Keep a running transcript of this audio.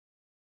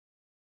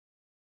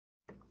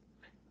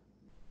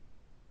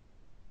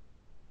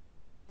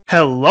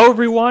Hello,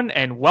 everyone,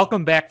 and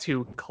welcome back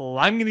to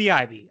Climbing the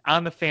Ivy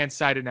on the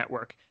Fansided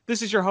Network.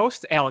 This is your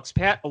host, Alex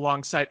Pat,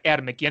 alongside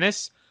Adam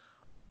McGinnis.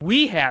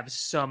 We have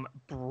some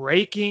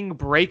breaking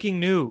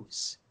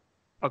news.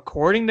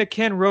 According to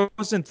Ken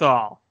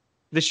Rosenthal,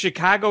 the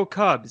Chicago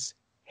Cubs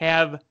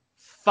have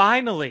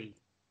finally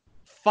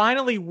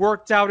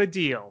worked out a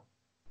deal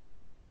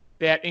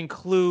that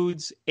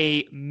includes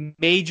a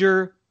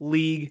major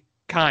league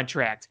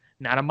contract.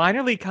 Not a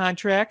minor league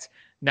contract,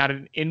 not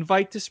an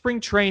invite to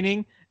spring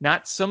training,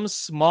 not some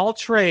small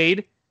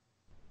trade,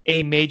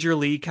 a major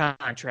league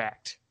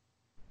contract.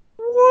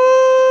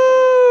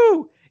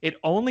 Woo! It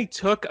only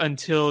took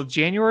until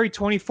January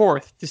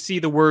 24th to see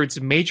the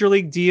words Major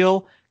League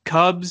Deal,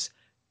 Cubs,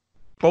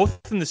 both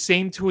in the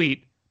same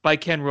tweet by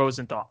Ken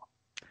Rosenthal.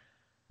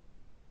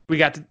 We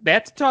got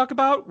that to talk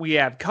about. We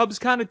have Cubs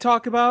kind of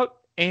talk about,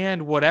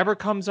 and whatever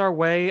comes our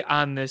way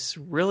on this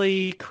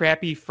really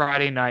crappy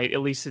Friday night.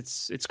 At least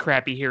it's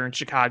crappy here in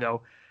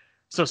Chicago.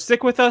 So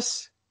stick with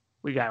us.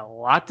 We got a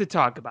lot to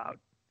talk about.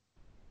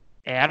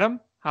 Adam,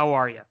 how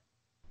are you?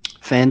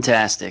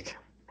 Fantastic.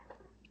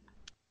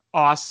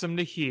 Awesome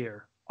to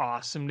hear.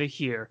 Awesome to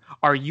hear.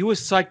 Are you as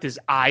psyched as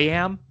I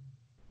am?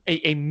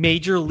 A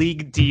major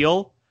league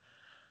deal?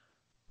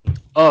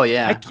 Oh,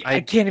 yeah. I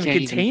can't even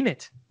contain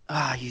it.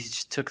 You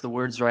just took the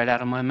words right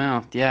out of my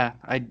mouth. Yeah,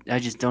 I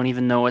just don't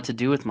even know what to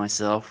do with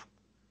myself.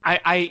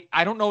 I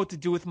don't know what to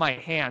do with my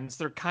hands.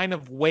 They're kind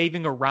of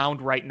waving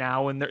around right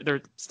now, and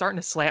they're starting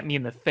to slap me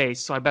in the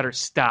face, so I better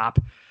stop.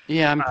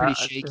 Yeah, I'm pretty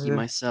shaky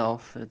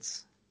myself.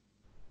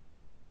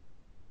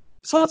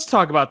 So let's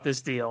talk about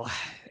this deal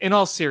in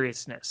all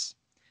seriousness.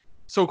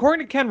 So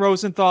according to Ken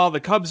Rosenthal,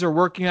 the Cubs are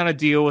working on a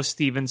deal with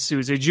Steven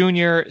Souza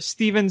Jr.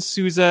 Steven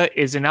Souza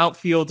is an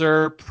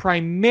outfielder,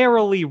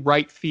 primarily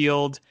right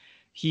field.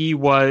 He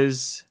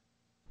was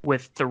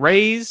with the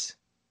Rays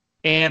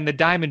and the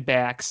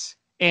Diamondbacks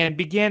and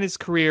began his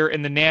career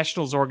in the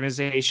Nationals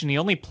organization. He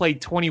only played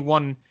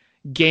 21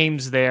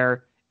 games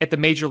there at the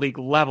major league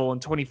level in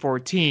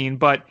 2014,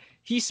 but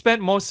he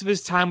spent most of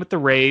his time with the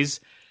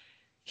Rays.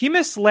 He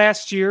missed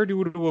last year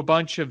due to a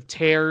bunch of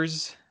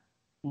tears,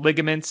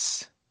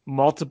 ligaments,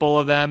 multiple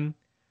of them.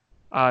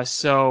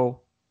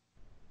 So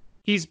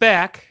he's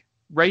back,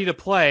 ready to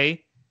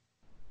play.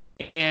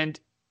 And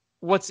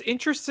what's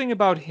interesting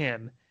about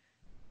him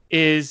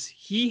is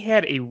he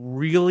had a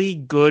really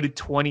good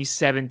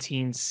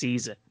 2017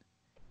 season.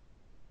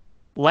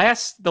 The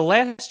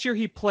last year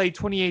he played,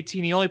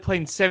 2018, he only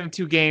played in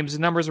 72 games. The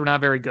numbers were not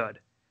very good.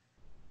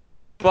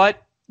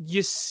 But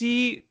you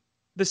see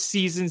the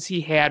seasons he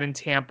had in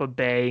Tampa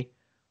Bay,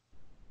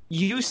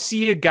 you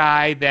see a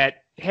guy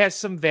that has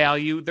some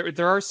value.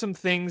 There are some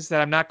things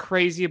that I'm not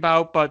crazy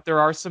about, but there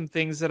are some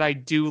things that I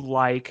do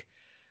like.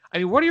 I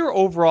mean, what are your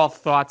overall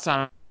thoughts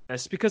on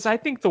this? Because I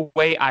think the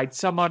way I'd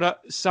sum it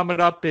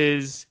up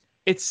is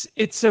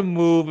it's a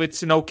move.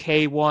 It's an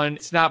okay one.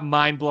 It's not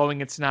mind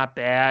blowing. It's not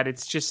bad.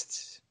 It's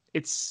just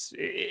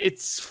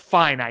it's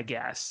fine, I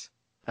guess.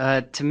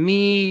 To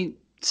me,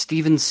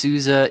 Steven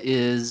Souza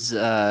is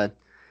the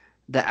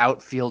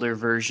outfielder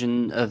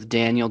version of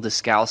Daniel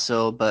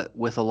Descalso, but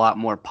with a lot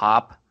more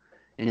pop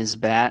in his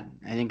bat.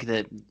 I think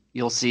that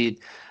you'll see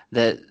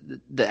that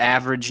the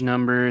average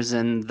numbers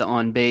and the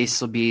on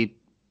base will be,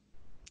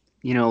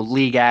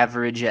 league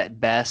average at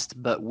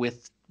best, but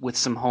with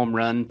some home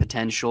run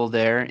potential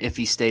there if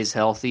he stays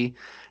healthy.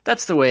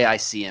 That's the way I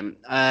see him.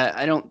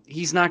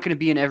 He's not going to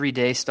be an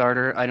everyday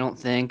starter, I don't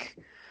think.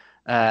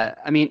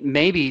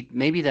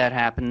 Maybe that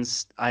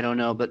happens. I don't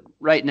know. But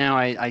right now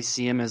I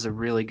see him as a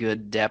really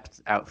good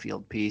depth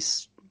outfield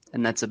piece,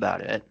 and that's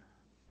about it.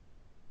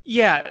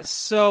 Yeah,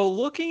 so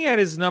looking at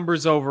his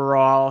numbers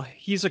overall,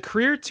 he's a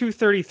career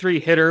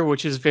 233 hitter,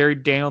 which is very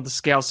Daniel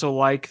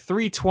Descalso-like.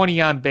 320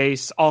 on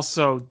base,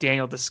 also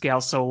Daniel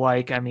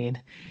Descalso-like. I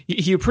mean,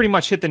 you pretty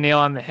much hit the nail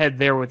on the head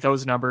there with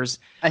those numbers.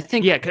 I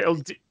think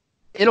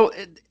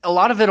a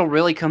lot of it'll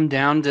really come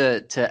down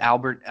to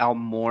Albert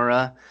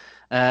Almora.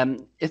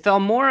 If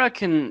Almora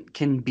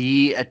can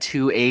be a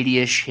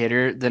 280-ish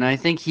hitter, then I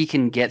think he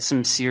can get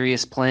some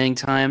serious playing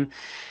time.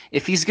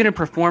 If he's going to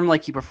perform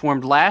like he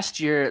performed last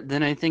year,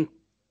 then I think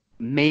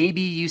maybe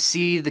you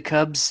see the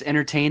Cubs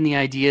entertain the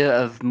idea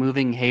of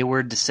moving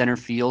Hayward to center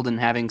field and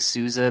having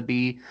Souza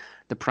be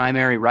the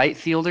primary right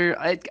fielder.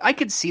 I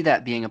could see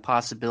that being a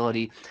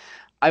possibility.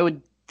 I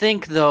would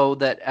think, though,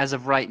 that as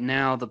of right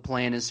now, the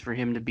plan is for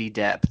him to be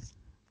depth.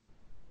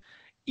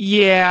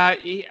 Yeah,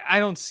 I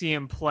don't see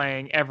him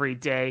playing every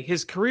day.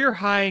 His career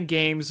high in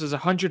games was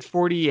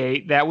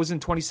 148. That was in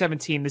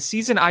 2017, the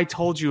season I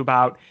told you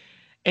about.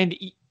 And,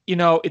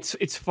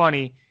 it's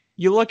funny.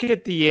 You look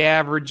at the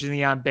average and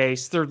the on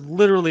base, they're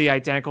literally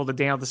identical to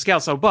Daniel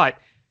Descalso, but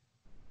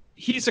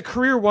he's a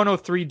career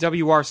 103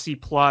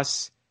 WRC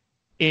plus.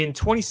 In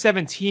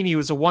 2017, he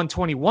was a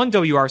 121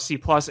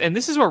 WRC plus, and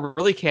this is what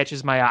really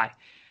catches my eye.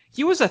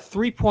 He was a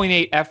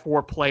 3.8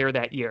 F4 player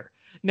that year.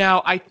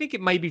 Now, I think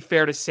it might be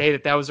fair to say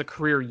that was a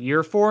career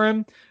year for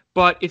him,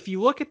 but if you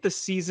look at the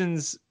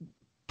seasons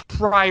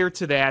prior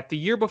to that. The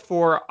year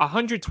before,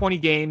 120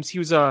 games, he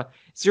was a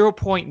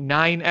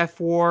 0.9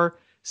 F/WAR.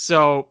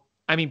 So,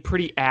 I mean,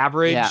 pretty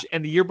average. Yeah.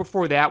 And the year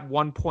before that,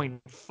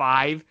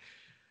 1.5.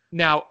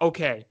 Now,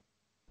 okay,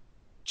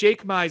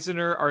 Jake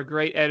Meisner, our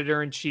great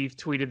editor-in-chief,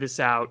 tweeted this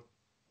out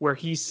where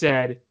he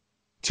said,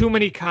 too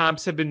many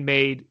comps have been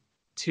made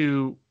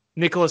to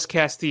Nicholas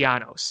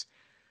Castellanos.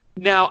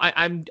 Now,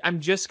 I'm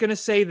just going to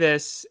say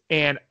this,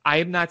 and I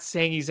am not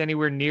saying he's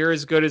anywhere near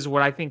as good as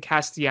what I think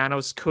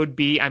Castellanos could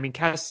be. I mean,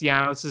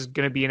 Castellanos is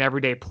going to be an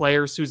everyday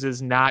player. Souza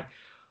is not.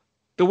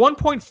 The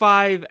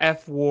 1.5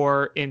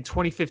 F/WAR in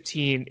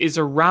 2015 is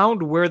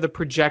around where the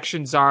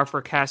projections are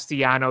for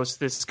Castellanos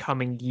this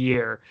coming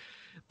year.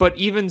 But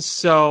even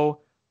so,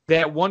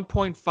 that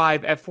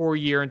 1.5 F/WAR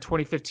year in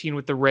 2015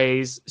 with the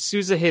Rays,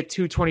 Souza hit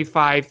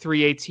 225,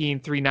 318,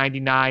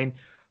 399.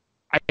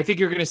 I think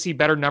you're going to see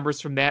better numbers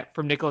from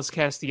Nicholas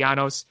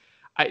Castellanos.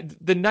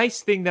 The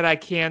nice thing that I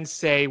can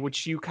say,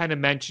 which you kind of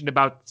mentioned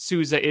about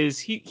Souza, is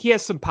he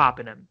has some pop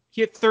in him.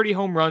 He hit 30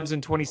 home runs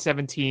in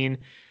 2017.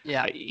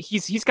 Yeah.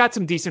 He's got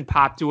some decent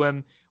pop to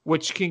him,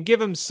 which can give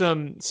him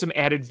some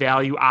added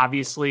value,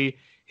 obviously.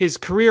 His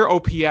career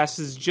OPS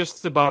is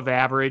just above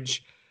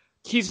average.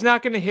 He's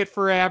not going to hit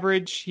for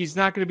average. He's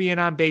not going to be an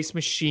on-base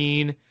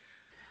machine.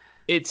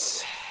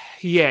 It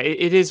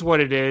is what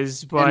it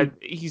is, but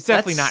he's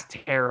definitely not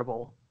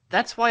terrible.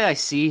 That's why I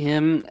see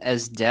him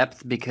as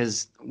depth,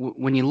 because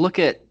when you look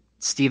at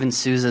Steven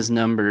Souza's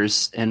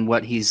numbers and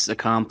what he's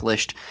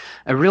accomplished,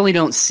 I really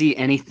don't see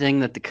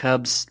anything that the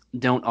Cubs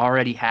don't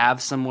already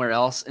have somewhere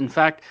else. In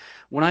fact,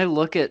 when I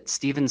look at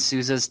Steven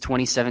Souza's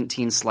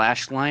 2017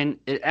 slash line,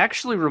 it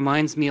actually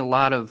reminds me a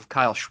lot of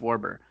Kyle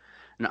Schwarber.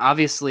 And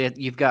obviously,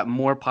 you've got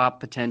more pop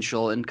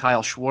potential in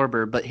Kyle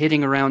Schwarber, but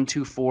hitting around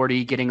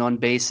 240, getting on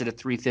base at a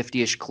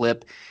 350-ish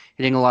clip,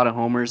 hitting a lot of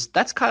homers,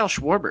 that's Kyle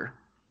Schwarber.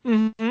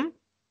 Mm-hmm.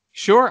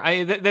 Sure,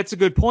 that's a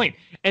good point.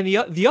 And the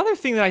other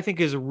thing that I think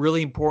is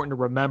really important to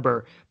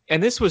remember,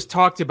 and this was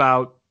talked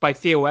about by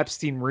Theo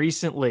Epstein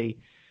recently,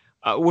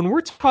 when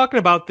we're talking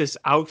about this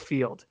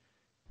outfield,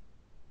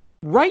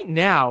 right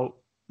now,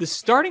 the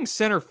starting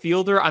center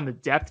fielder on the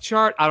depth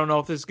chart, I don't know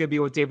if this is going to be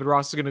what David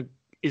Ross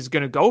is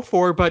going to go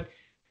for, but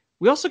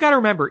we also got to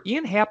remember,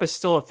 Ian Happ is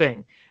still a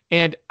thing.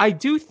 And I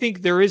do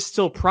think there is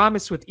still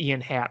promise with Ian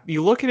Happ.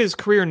 You look at his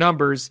career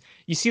numbers,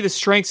 you see the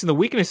strengths and the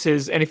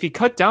weaknesses, and if you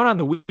cut down on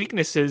the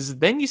weaknesses,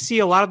 then you see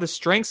a lot of the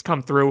strengths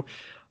come through.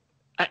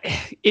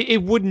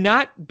 It would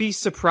not be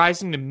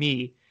surprising to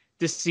me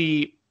to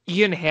see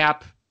Ian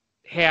Happ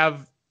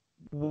have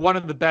one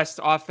of the best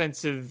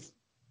offensive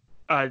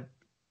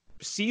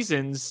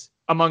seasons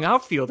among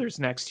outfielders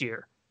next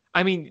year.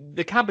 I mean,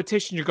 the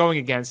competition you're going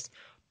against,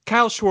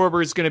 Kyle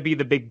Schwarber is going to be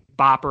the big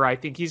bopper. I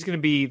think he's going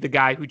to be the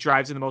guy who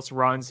drives in the most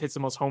runs, hits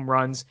the most home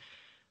runs.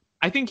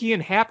 I think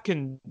Ian Happ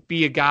can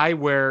be a guy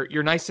where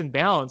you're nice and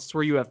balanced,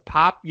 where you have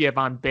pop, you have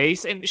on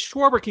base, and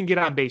Schwarber can get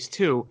on base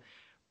too.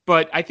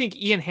 But I think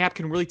Ian Happ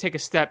can really take a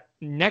step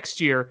next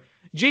year.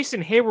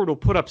 Jason Hayward will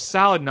put up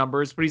solid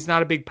numbers, but he's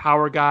not a big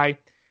power guy.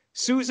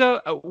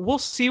 Souza, we'll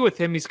see with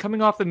him. He's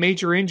coming off a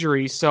major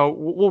injury, so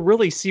we'll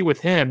really see with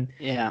him.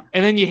 Yeah.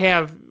 And then you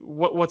have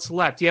what's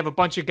left. You have a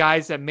bunch of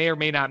guys that may or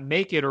may not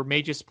make it or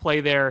may just play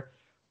there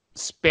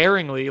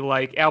sparingly,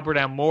 like Albert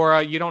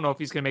Almora. You don't know if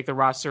he's going to make the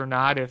roster or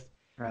not. If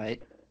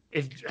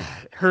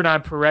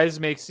Hernan Perez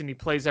makes it and he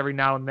plays every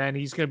now and then,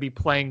 he's going to be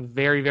playing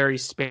very, very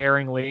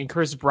sparingly. And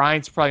Chris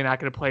Bryant's probably not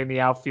going to play in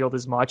the outfield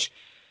as much.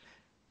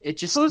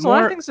 So there's a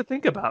lot of things to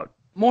think about.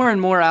 More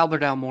and more,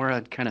 Albert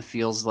Almora kind of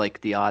feels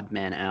like the odd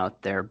man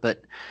out there.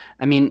 But,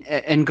 I mean,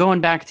 and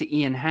going back to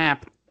Ian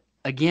Happ,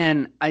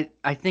 again,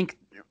 I think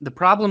the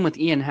problem with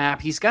Ian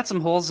Happ, he's got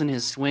some holes in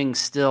his swing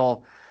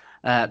still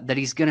that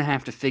he's going to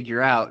have to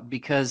figure out,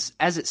 because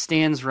as it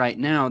stands right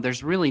now,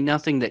 there's really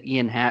nothing that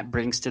Ian Happ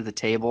brings to the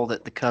table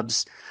that the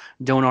Cubs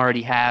don't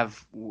already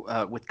have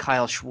with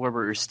Kyle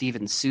Schwarber or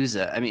Steven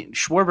Souza. I mean,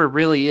 Schwarber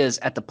really is,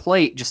 at the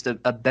plate, just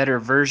a better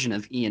version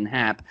of Ian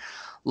Happ.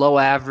 Low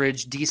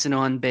average, decent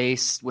on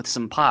base with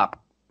some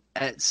pop.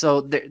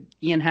 So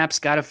Ian Happ's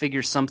got to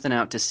figure something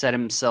out to set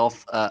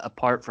himself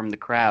apart from the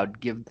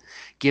crowd.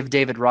 Give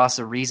David Ross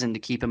a reason to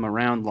keep him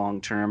around long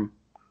term.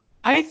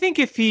 I think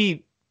if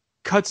he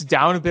cuts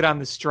down a bit on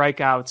the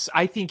strikeouts,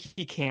 I think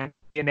he can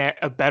be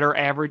a better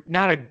average,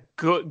 not a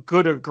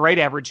good or great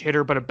average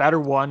hitter, but a better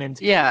one. And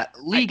yeah,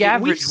 league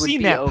average would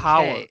be okay.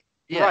 Power.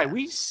 Yeah. Right,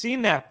 we've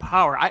seen that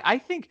power. I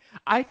think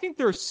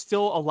there's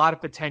still a lot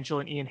of potential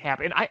in Ian Happ,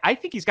 and I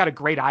think he's got a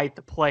great eye at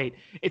the plate.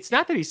 It's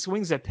not that he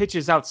swings at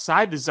pitches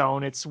outside the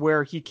zone; it's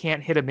where he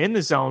can't hit him in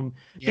the zone.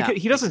 Yeah,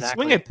 he doesn't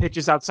swing at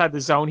pitches outside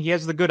the zone. He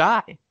has the good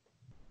eye.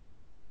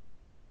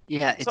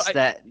 Yeah, it's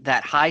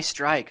that high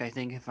strike, I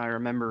think, if I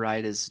remember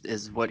right,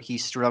 is what he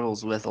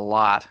struggles with a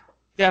lot.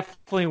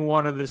 Definitely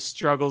one of the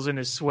struggles in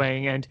his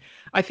swing, and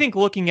I think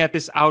looking at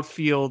this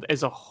outfield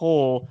as a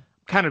whole,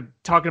 kind of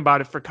talking about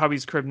it for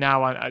Cubby's Crib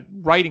now, on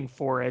writing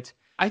for it,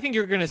 I think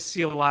you're going to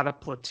see a lot of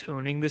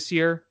platooning this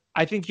year.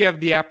 I think you have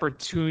the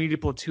opportunity to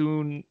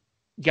platoon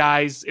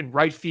guys in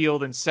right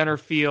field and center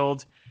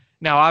field.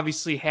 Now,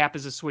 obviously, Happ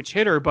is a switch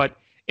hitter, but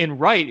in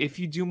right, if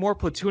you do more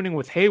platooning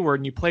with Hayward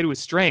and you play to his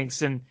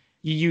strengths and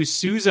you use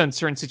Souza in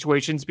certain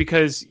situations,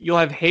 because you'll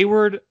have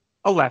Hayward,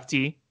 a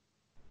lefty,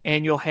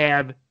 and you'll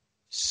have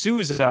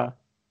Souza,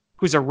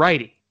 who's a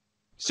righty.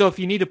 So if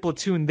you need a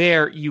platoon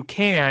there, you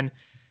can,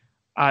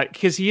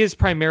 because he is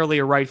primarily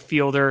a right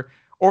fielder.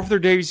 Or if there are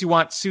days you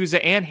want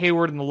Souza and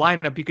Hayward in the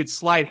lineup, you could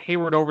slide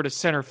Hayward over to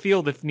center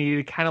field if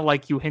needed, kind of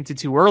like you hinted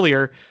to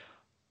earlier.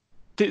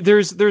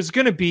 There's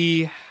going to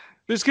be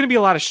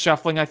a lot of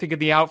shuffling, I think, in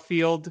the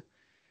outfield.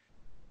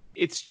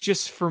 It's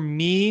just, for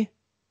me,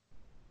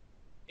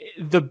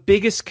 the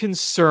biggest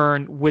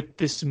concern with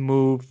this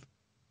move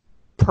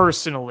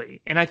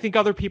personally, and I think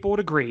other people would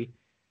agree,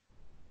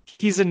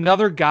 he's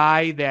another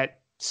guy that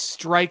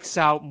strikes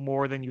out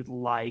more than you'd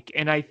like.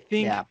 And I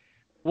think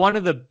one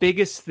of the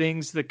biggest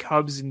things the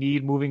Cubs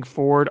need moving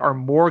forward are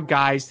more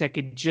guys that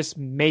could just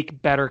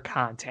make better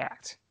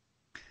contact.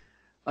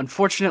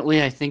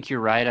 Unfortunately, I think you're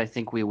right. I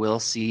think we will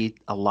see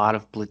a lot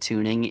of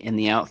platooning in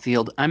the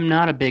outfield. I'm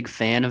not a big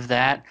fan of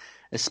that,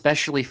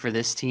 especially for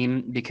this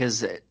team,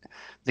 because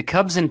the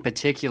Cubs in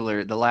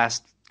particular, the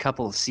last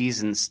couple of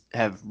seasons,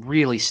 have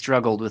really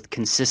struggled with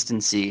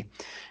consistency.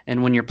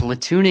 And when you're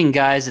platooning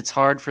guys, it's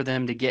hard for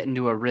them to get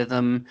into a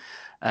rhythm.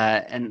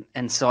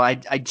 And so I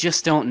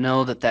just don't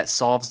know that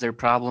solves their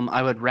problem.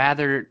 I would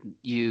rather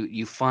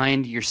you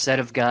find your set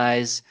of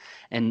guys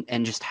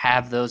and just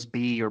have those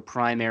be your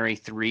primary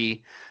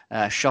three.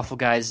 Shuffle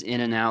guys in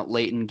and out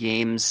late in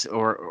games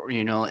or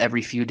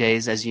every few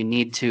days as you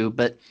need to.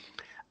 But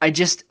I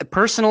just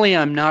personally,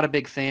 I'm not a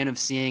big fan of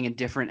seeing a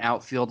different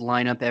outfield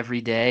lineup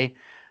every day.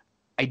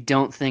 I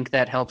don't think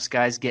that helps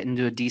guys get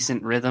into a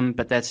decent rhythm,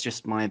 but that's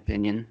just my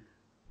opinion.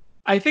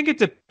 I think it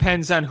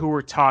depends on who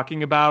we're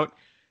talking about,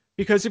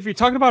 because if you're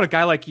talking about a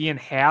guy like Ian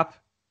Happ,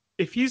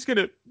 if he's going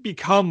to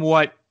become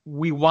what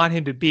we want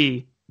him to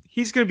be,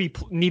 he's going to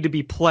need to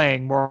be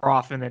playing more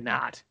often than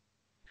not.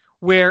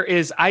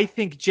 Whereas I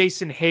think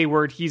Jason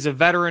Hayward, he's a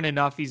veteran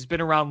enough, he's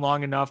been around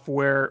long enough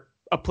where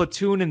a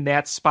platoon in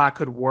that spot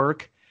could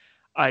work.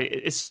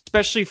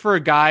 Especially for a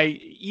guy,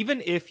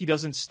 even if he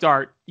doesn't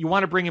start, you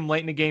want to bring him late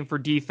in the game for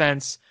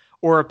defense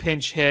or a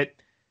pinch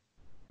hit.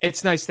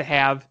 It's nice to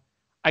have.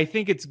 I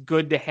think it's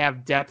good to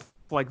have depth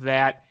like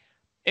that.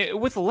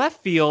 With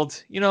left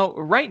field,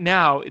 right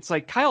now, it's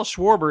like Kyle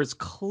Schwarber is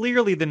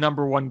clearly the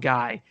number one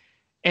guy.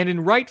 And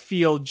in right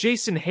field,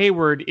 Jason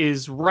Hayward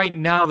is right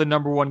now the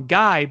number one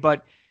guy,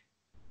 but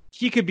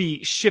he could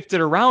be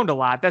shifted around a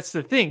lot. That's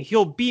the thing.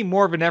 He'll be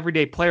more of an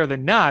everyday player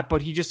than not,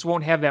 but he just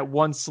won't have that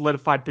one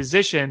solidified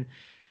position.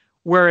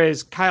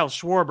 Whereas Kyle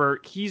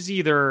Schwarber, he's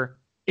either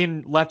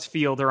in left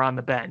field or on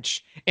the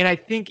bench. And I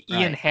think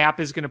Ian Happ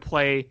is going to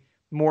play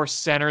more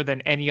center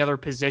than any other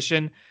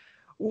position,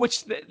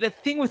 which the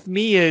thing with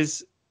me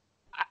is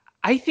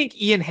I think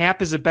Ian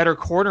Happ is a better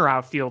corner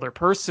outfielder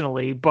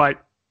personally,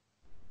 but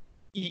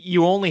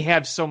you only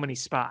have so many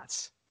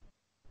spots.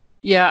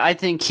 Yeah, I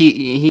think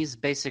he's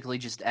basically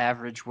just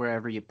average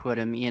wherever you put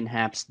him. Ian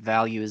Happ's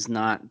value is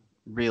not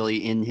really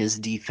in his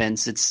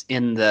defense. It's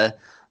in the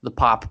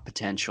pop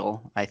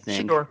potential, I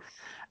think. Sure.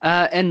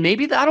 And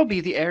maybe that'll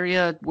be the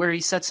area where he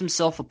sets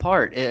himself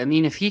apart. I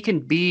mean, if he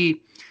could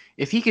be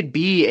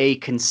a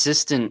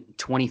consistent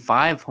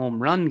 25 home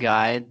run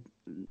guy,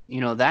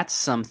 that's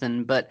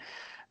something.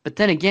 But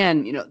then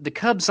again, the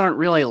Cubs aren't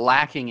really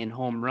lacking in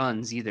home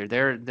runs either.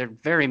 They're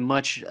very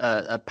much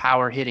a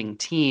power hitting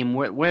team.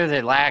 Where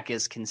they lack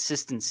is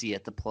consistency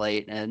at the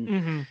plate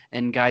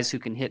and guys who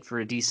can hit for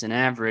a decent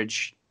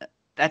average.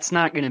 That's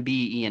not going to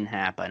be Ian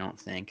Happ, I don't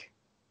think.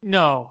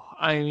 No,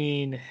 I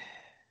mean,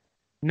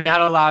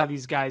 not a lot of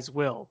these guys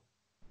will.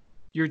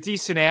 Your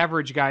decent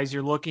average guys,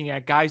 you're looking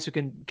at guys who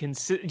can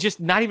just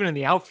not even in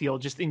the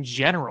outfield, just in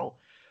general.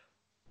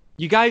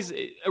 You guys,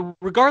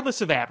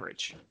 regardless of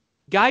average,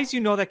 guys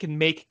that can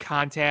make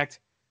contact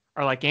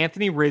are like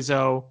Anthony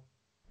Rizzo,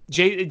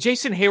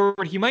 Jason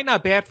Hayward. He might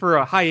not bat for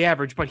a high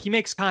average, but he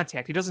makes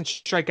contact. He doesn't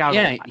strike out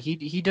a lot. Yeah,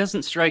 he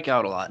doesn't strike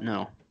out a lot,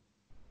 no.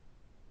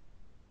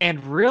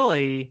 And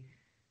really,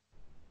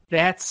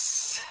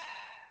 that's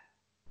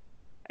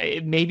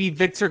maybe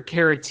Victor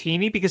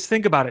Caratini, because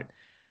think about it.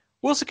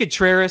 Wilson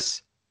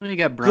Contreras, you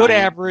got Bryant, good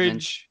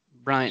average.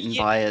 Bryant and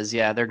Baez,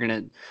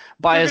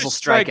 Baez will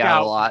strike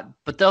out a lot,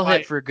 but they'll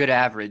hit for a good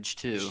average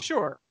too.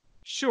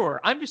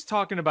 Sure. I'm just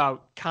talking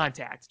about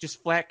contact,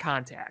 just flat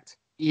contact.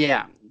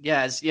 Yeah.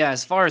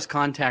 As far as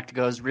contact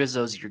goes,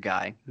 Rizzo's your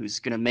guy who's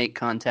going to make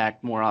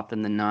contact more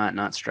often than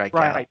not strike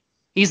out.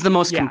 He's the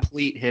most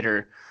complete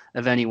hitter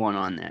of anyone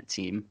on that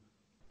team.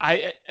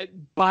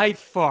 By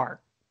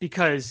far,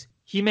 because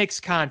he makes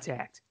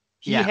contact.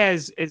 He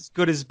has as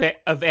good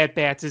of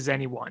at-bats as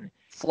anyone.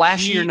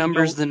 Flashier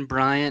numbers than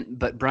Bryant,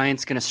 but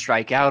Bryant's going to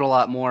strike out a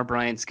lot more.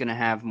 Bryant's going to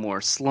have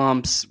more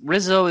slumps.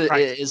 Rizzo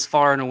is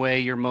far and away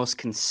your most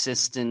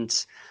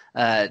consistent,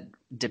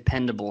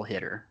 dependable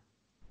hitter.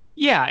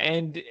 Yeah,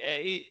 and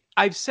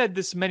I've said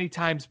this many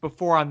times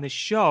before on this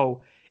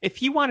show. If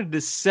he wanted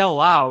to sell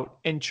out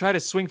and try to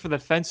swing for the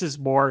fences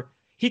more,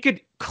 he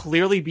could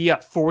clearly be a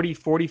 40,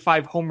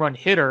 45 home run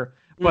hitter,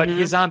 but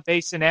his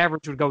on-base and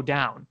average would go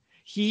down.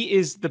 he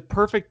is the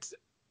perfect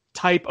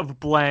type of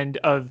blend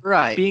of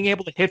Right. being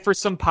able to hit for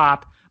some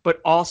pop, but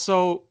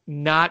also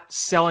not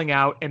selling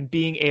out and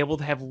being able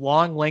to have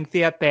long,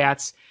 lengthy at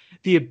bats,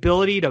 the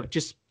ability to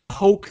just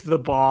poke the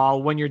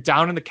ball when you're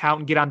down in the count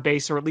and get on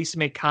base, or at least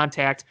make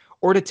contact,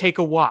 or to take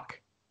a walk.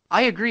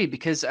 I agree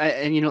because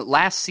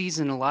last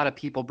season a lot of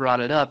people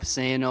brought it up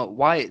saying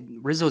why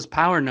Rizzo's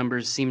power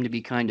numbers seem to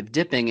be kind of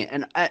dipping,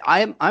 and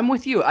I'm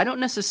with you. I don't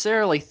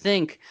necessarily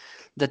think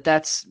that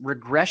that's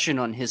regression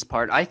on his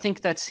part. I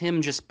think that's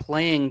him just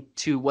playing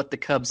to what the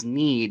Cubs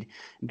need,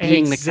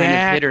 being the kind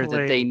of hitter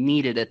that they Exactly.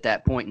 needed at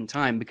that point in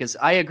time. Because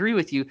I agree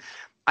with you.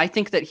 I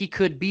think that he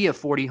could be a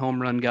 40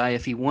 home run guy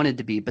if he wanted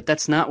to be, but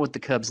that's not what the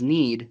Cubs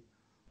need.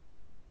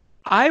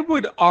 I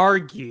would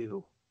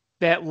argue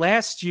that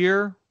last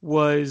year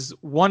was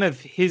one of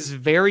his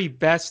very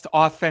best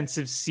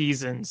offensive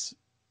seasons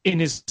in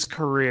his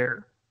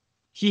career.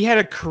 He had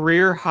a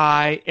career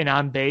high in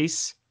on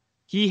base.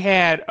 He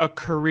had a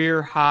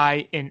career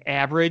high in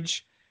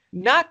average.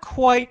 Not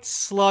quite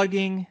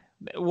slugging.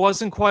 It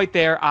wasn't quite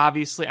there,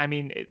 obviously. I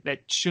mean,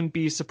 that shouldn't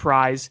be a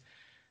surprise.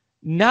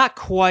 Not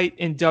quite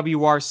in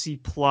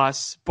WRC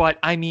plus, but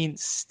I mean,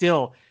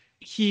 still,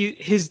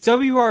 his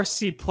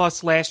WRC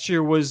plus last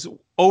year was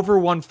over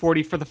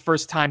 140 for the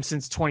first time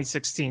since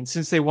 2016,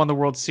 since they won the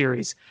World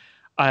Series.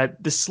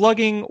 The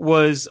slugging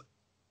was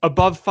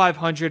above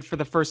 500 for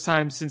the first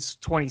time since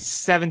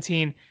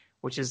 2017,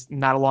 which is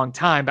not a long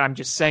time, but I'm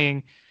just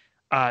saying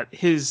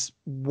his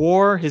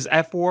WAR, his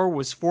F WAR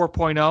was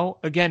 4.0.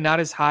 Again, not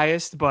his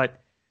highest,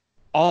 but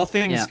all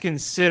things Yeah.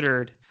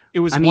 considered, it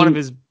was I one of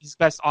mean, his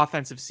best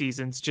offensive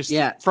seasons, just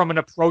yeah. from an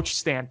approach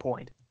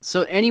standpoint.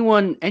 So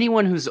anyone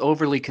who's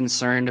overly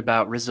concerned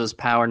about Rizzo's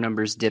power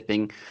numbers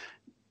dipping,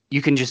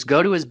 you can just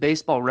go to his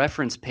baseball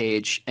reference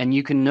page and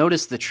you can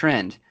notice the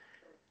trend.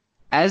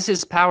 As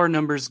his power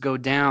numbers go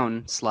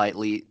down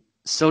slightly,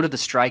 so do the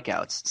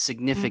strikeouts Mm-hmm.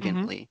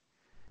 significantly.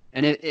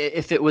 And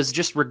if it was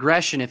just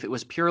regression, if it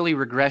was purely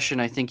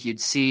regression, I think you'd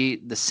see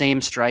the same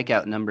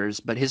strikeout numbers.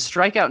 But his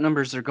strikeout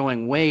numbers are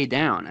going way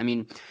down. I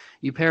mean,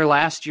 you pair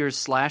last year's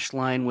slash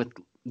line with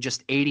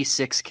just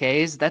 86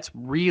 Ks, that's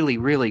really,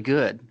 really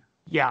good.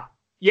 Yeah.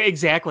 Yeah,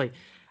 exactly.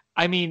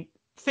 I mean,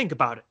 think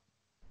about it.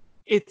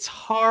 It's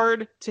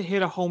hard to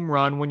hit a home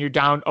run when you're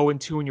down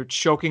 0-2 and you're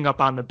choking up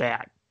on the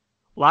bat.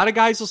 A lot of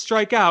guys will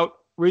strike out.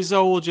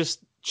 Rizzo will just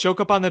choke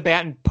up on the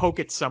bat and poke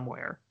it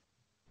somewhere.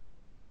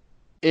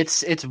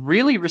 It's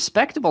really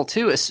respectable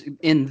too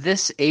in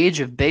this age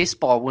of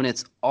baseball when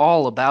it's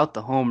all about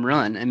the home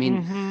run. I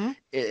mean,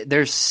 Mm-hmm.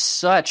 there's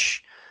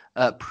such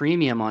a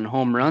premium on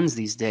home runs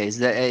these days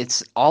that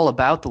it's all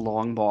about the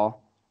long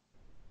ball.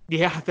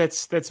 Yeah,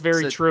 that's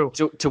very So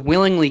true. to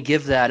willingly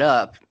give that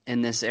up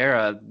in this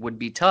era would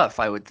be tough,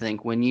 I would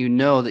think, when you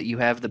know that you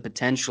have the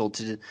potential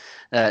to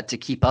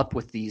keep up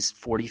with these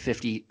 40,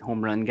 50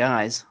 home run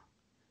guys.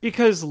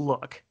 Because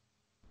look,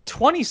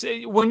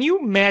 20 when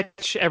you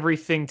match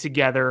everything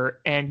together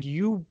and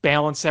you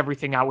balance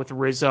everything out with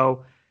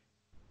Rizzo,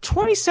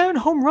 27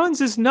 home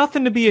runs is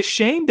nothing to be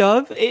ashamed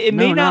of. It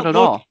No, not at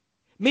all.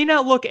 may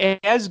not look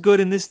as good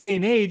in this day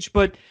and age,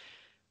 but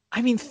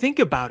I mean, think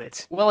about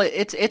it. Well,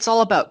 it's all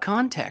about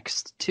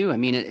context too. I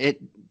mean, it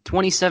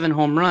 27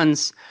 home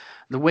runs.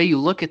 The way you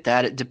look at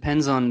that, it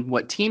depends on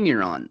what team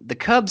you're on. The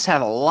Cubs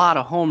have a lot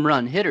of home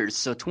run hitters,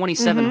 so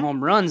 27 Mm-hmm.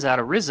 home runs out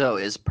of Rizzo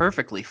is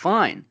perfectly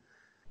fine.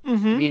 I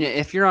Mm-hmm. mean,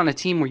 if you're on a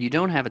team where you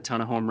don't have a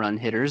ton of home run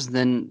hitters,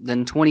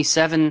 then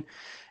 27,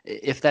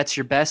 if that's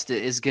your best,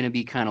 is going to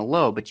be kind of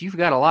low. But you've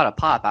got a lot of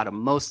pop out of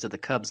most of the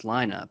Cubs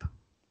lineup.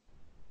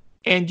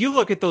 And you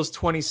look at those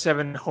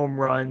 27 home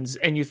runs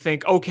and you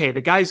think, okay,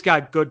 the guy's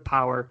got good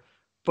power.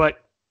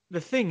 But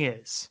the thing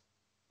is,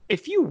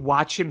 if you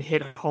watch him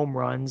hit home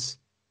runs,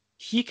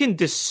 he can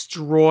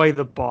destroy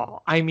the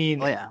ball. I Oh mean,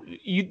 yeah,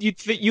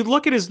 you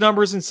look at his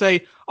numbers and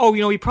say, oh,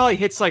 he probably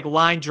hits like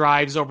line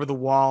drives over the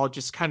wall,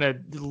 just kind of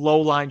low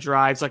line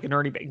drives like an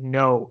Ernie.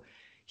 No,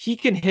 he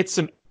can hit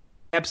some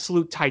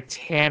absolute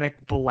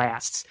titanic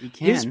blasts. he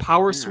His can.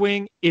 power Yeah.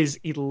 swing is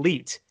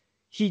elite.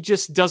 He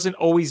just doesn't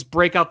always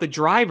break out the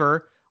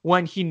driver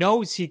when he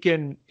knows he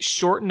can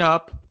shorten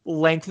up,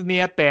 lengthen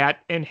the at bat,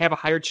 and have a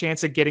higher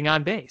chance of getting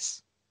on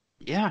base.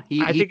 Yeah,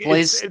 he, I he think it's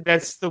plays.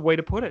 that's the way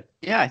to put it.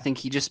 Yeah, I think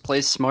he just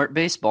plays smart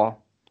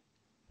baseball.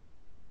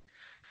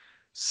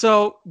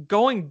 So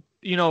going,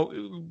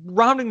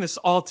 rounding this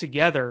all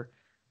together,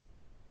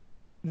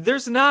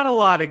 there's not a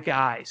lot of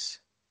guys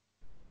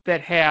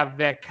that have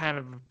that kind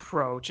of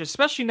approach,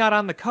 especially not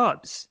on the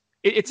Cubs.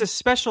 It's a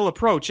special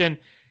approach, and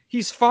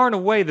he's far and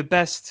away the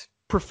best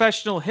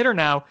professional hitter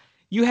now.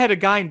 You had a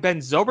guy in Ben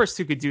Zobrist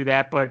who could do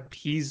that, but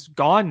he's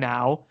gone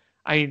now.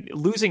 I mean,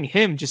 losing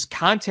him just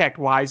contact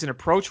wise and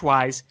approach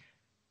wise,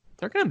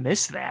 they're going to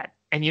miss that.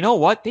 And you know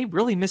what? They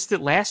really missed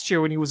it last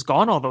year when he was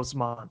gone all those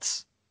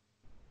months.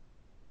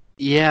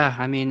 Yeah,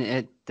 I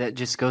mean that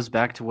just goes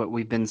back to what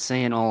we've been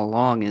saying all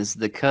along is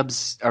the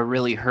Cubs are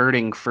really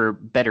hurting for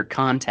better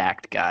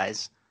contact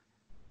guys.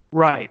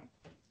 Right.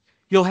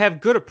 You'll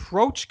have good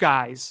approach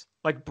guys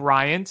like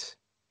Bryant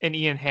and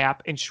Ian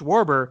Happ and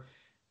Schwarber,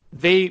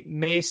 They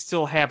may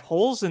still have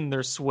holes in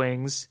their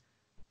swings,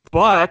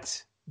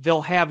 but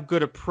they'll have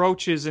good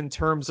approaches in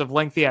terms of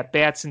lengthy at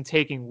bats and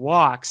taking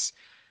walks.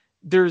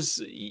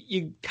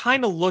 You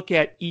kind of look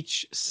at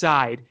each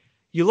side.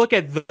 You look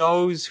at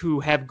those who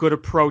have good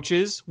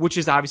approaches, which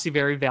is obviously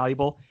very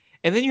valuable.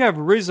 And then you have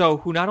Rizzo,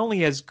 who not only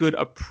has good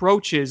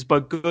approaches,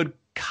 but good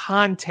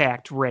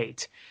contact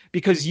rate,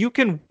 because you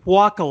can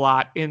walk a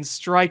lot and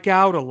strike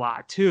out a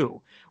lot too,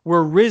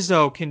 where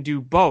Rizzo can do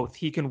both.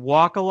 He can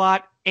walk a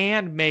lot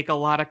and make a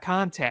lot of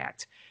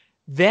contact.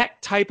 That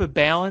type of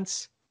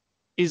balance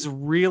is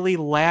really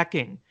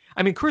lacking.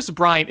 I mean, Chris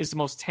Bryant is the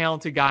most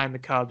talented guy in the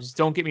Cubs.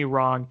 Don't get me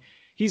wrong.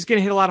 He's going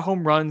to hit a lot of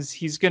home runs.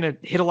 He's going to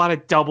hit a lot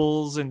of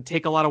doubles and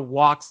take a lot of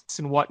walks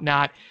and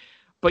whatnot.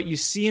 But you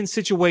see in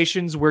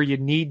situations where you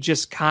need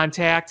just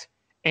contact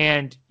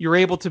and you're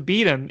able to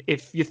beat him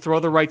if you throw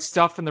the right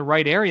stuff in the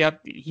right area,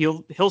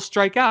 he'll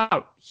strike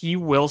out. He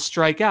will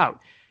strike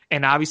out.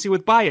 And obviously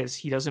with Baez,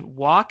 he doesn't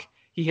walk.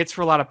 He hits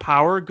for a lot of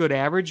power, good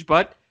average,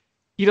 but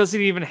he doesn't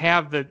even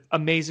have the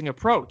amazing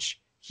approach.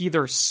 He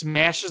either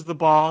smashes the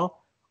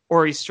ball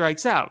or he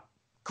strikes out.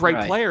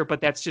 Great player,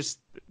 but that's just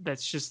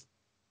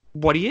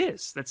what he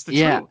is. That's the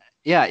truth.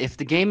 Yeah, if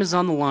the game is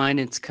on the line,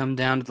 it's come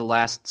down to the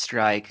last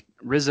strike.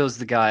 Rizzo's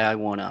the guy I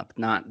want up,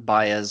 not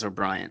Baez or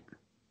Bryant.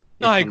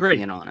 No, I agree.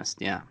 Being honest,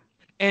 yeah.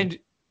 And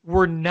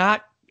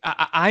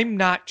I'm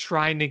not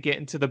trying to get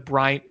into the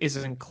Bryant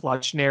isn't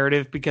clutch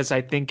narrative because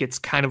I think it's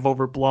kind of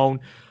overblown.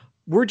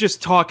 We're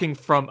just talking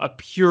from a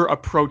pure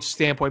approach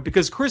standpoint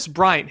because Chris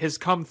Bryant has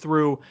come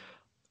through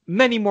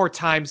many more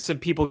times than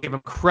people give him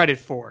credit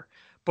for.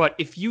 But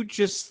if you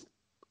just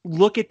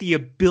look at the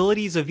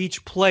abilities of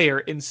each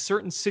player in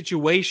certain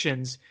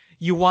situations,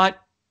 you want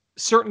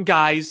certain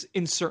guys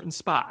in certain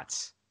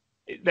spots.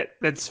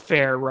 That's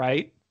fair,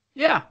 right?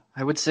 Yeah,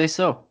 I would say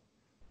so.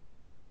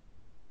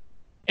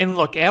 And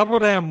look,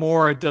 Albert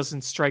Almora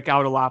doesn't strike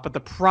out a lot, but the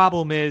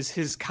problem is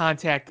his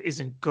contact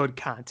isn't good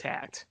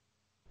contact.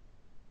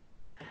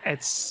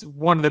 It's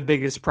one of the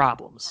biggest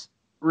problems.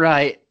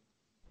 Right.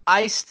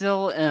 I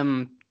still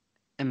am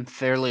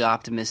fairly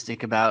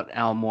optimistic about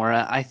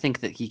Almora. I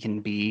think that he can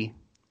be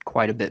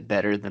quite a bit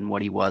better than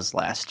what he was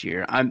last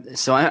year.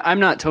 I'm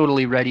not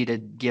totally ready to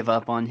give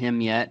up on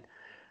him yet.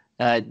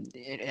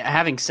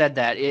 Having said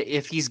that,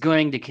 if he's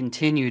going to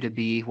continue to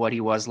be what he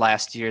was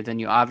last year, then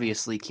you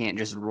obviously can't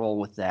just roll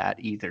with that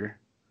either.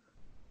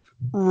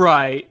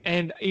 Right.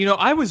 And,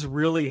 I was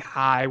really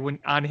high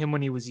on him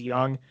when he was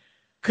young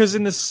because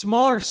in the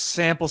smaller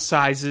sample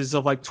sizes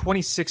of like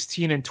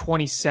 2016 and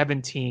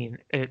 2017,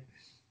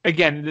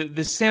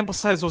 the sample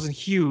size wasn't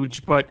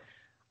huge, but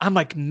I'm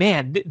like,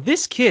 man,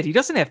 this kid, he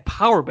doesn't have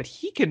power, but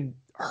he can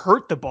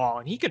hurt the ball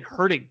and he can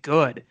hurt it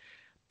good.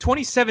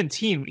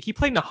 2017, he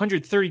played in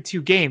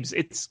 132 games.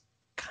 It's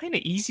kind of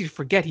easy to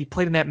forget he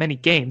played in that many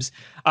games.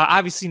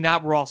 Obviously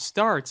not were all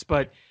starts,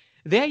 but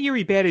that year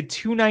he batted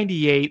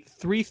 .298,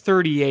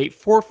 .338,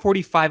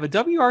 .445, a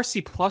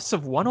WRC plus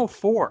of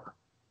 104.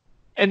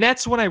 And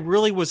that's when I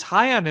really was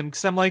high on him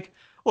because I'm like,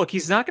 look,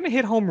 he's not going to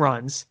hit home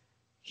runs.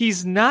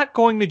 He's not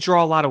going to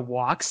draw a lot of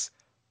walks,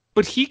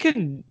 but he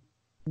can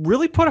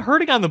really put a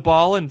hurting on the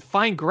ball and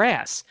find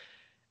grass.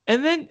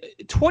 And then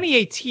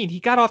 2018, he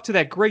got off to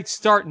that great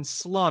start and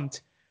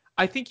slumped.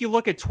 I think you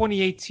look at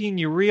 2018,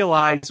 you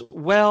realize,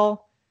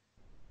 well,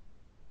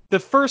 the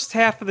first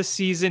half of the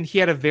season, he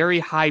had a very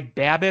high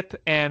BABIP,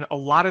 and a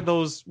lot of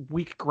those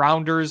weak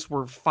grounders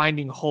were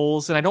finding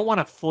holes. And I don't want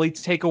to fully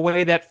take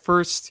away that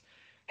first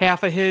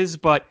half of his,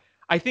 but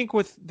I think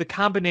with the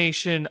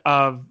combination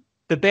of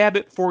the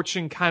BABIP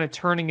fortune kind of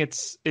turning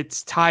its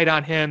tide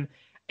on him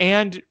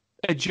and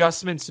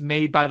adjustments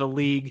made by the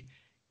league,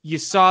 you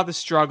saw the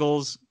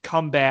struggles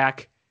come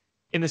back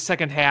in the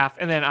second half,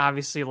 and then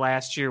obviously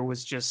last year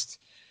was just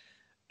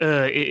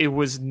it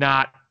was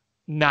not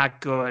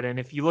good. And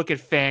if you look at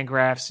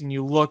Fangraphs and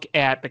you look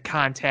at the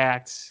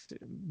contact,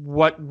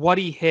 what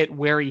he hit,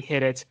 where he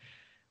hit it,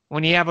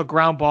 when you have a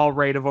ground ball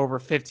rate of over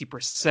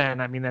 50%,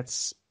 I mean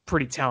that's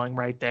pretty telling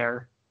right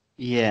there.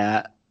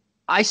 Yeah,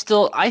 I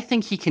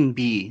think he can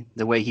be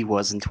the way he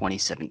was in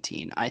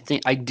 2017. I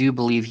do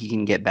believe he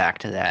can get back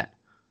to that.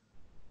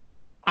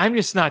 I'm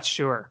just not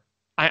sure.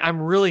 I'm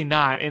really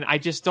not, and I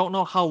just don't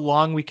know how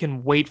long we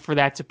can wait for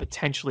that to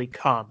potentially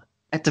come.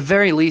 At the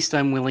very least,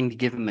 I'm willing to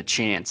give him a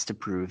chance to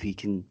prove he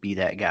can be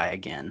that guy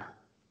again.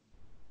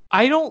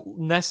 I don't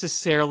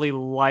necessarily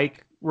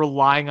like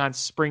relying on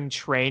spring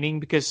training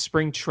because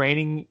spring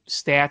training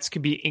stats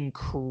could be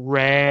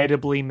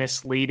incredibly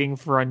misleading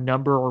for a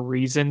number of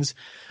reasons,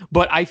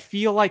 but I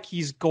feel like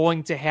he's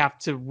going to have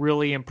to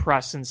really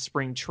impress in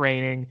spring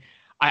training.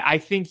 I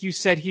think you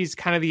said he's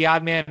kind of the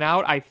odd man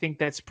out. I think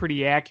that's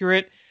pretty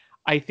accurate.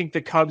 I think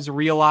the Cubs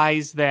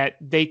realize that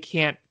they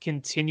can't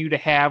continue to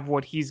have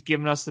what he's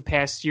given us the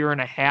past year and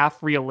a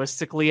half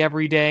realistically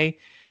every day.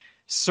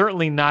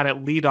 Certainly not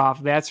at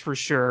leadoff, that's for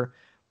sure.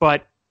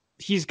 But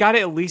he's got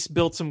to at least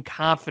build some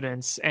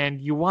confidence,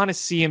 and you want to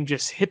see him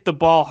just hit the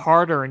ball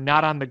harder and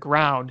not on the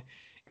ground.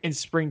 in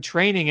spring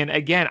training. And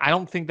again, I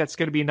don't think that's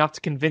going to be enough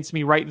to convince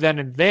me right then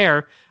and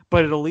there,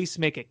 but it'll at least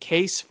make a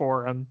case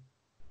for him.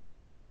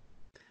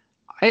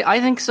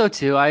 I think so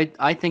too.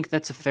 I think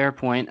that's a fair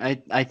point.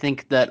 I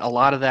think that a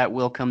lot of that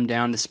will come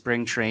down to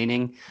spring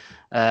training,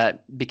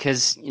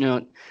 because,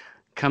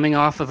 coming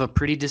off of a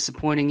pretty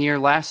disappointing year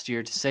last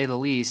year, to say the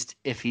least,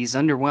 if he's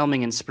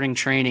underwhelming in spring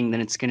training, then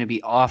it's going to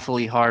be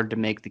awfully hard to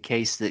make the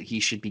case that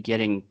he should be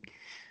getting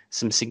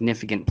some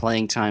significant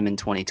playing time in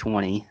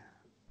 2020.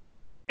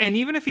 And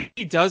even if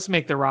he does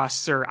make the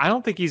roster, I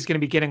don't think he's going to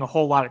be getting a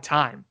whole lot of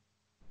time.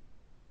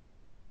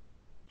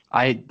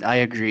 I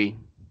agree.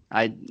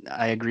 I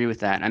agree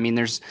with that. I mean,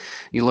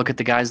 you look at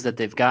the guys that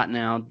they've got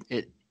now,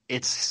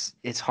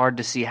 it's hard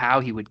to see how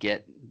he would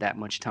get that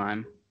much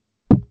time.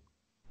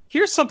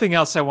 Here's something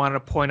else I wanted to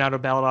point out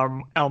about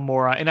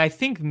Almora, and I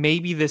think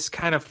maybe this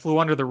kind of flew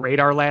under the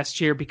radar last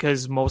year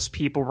because most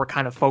people were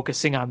kind of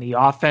focusing on the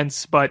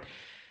offense, but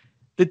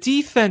the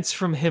defense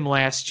from him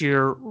last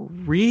year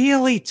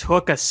really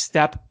took a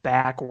step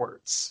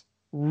backwards.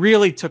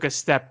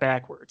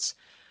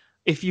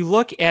 If you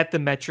look at the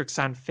metrics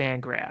on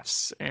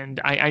Fangraphs, and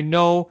I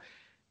know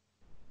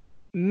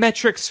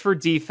metrics for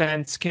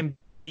defense can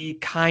be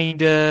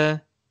kind of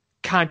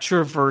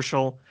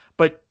controversial,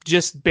 but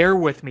just bear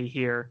with me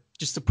here,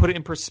 just to put it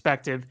in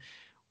perspective.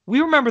 We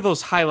remember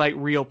those highlight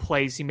reel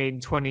plays he made in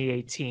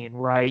 2018,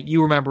 right?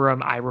 You remember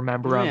them, I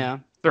remember them. Yeah.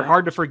 They're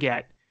hard to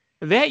forget.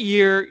 That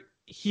year,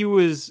 he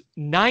was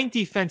 9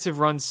 defensive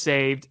runs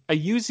saved, a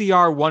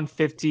UZR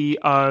 150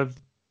 of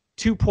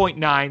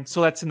 2.9,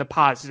 so that's in the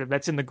positive.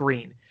 That's in the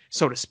green,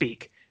 so to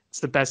speak. It's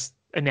the best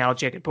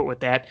analogy I could put with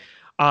that.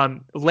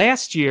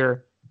 Last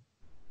year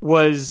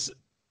was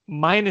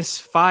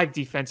 -5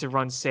 defensive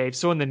runs saved,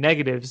 so in the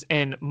negatives,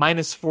 and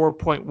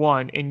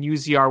 -4.1 in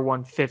UZR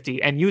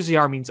 150. And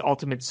UZR means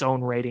ultimate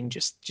zone rating,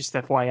 just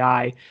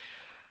FYI.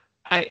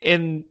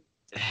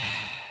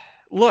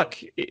 Look,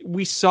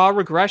 we saw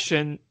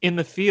regression in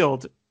the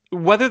field.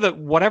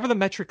 Whatever the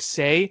metrics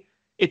say,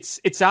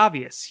 it's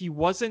obvious. He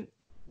wasn't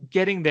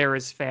getting there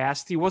as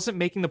fast. He wasn't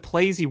making the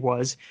plays he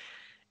was.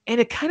 And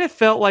it kind of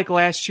felt like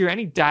last year,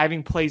 any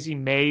diving plays he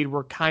made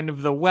were kind of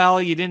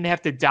you didn't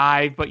have to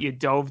dive, but you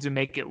dove to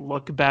make it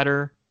look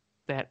better.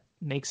 If that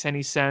makes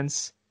any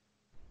sense.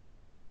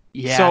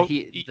 Yeah, so,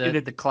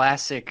 the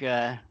classic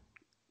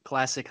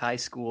high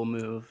school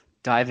move,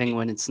 diving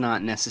when it's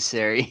not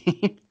necessary.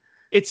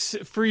 It's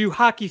for you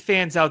hockey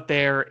fans out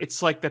there.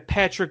 It's like the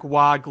Patrick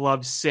Waugh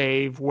glove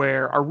save,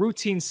 where a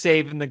routine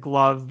save in the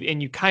glove,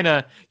 and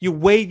you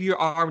wave your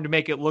arm to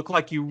make it look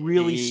like you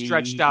really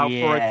stretched out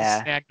for it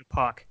to snag the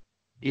puck.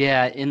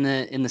 Yeah, in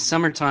the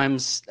summer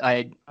times,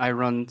 I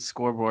run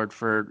scoreboard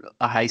for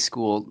our high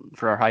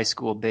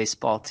school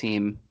baseball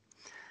team,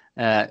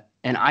 and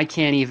I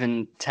can't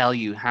even tell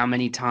you how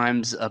many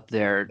times up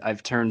there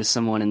I've turned to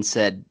someone and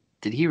said,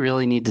 "Did he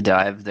really need to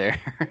dive there?"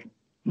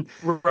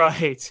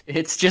 Right.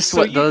 It's just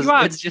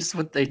it's just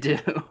what they do.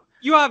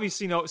 You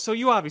obviously know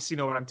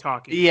what I'm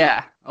talking about.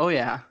 Yeah. Oh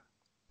yeah.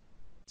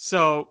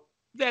 So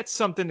that's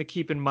something to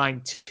keep in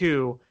mind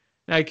too.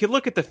 Now you could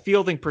look at the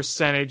fielding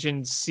percentage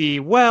and see,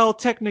 well,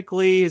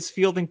 technically his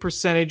fielding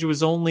percentage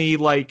was only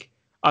like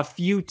a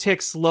few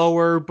ticks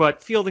lower,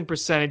 but fielding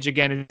percentage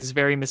again is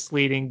very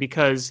misleading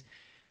because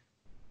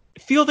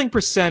fielding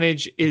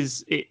percentage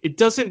it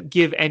doesn't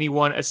give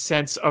anyone a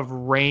sense of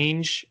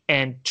range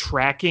and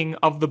tracking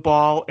of the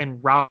ball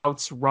and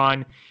routes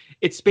run.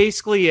 It's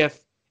basically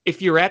if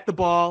you're at the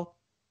ball,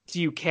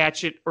 do you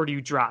catch it or do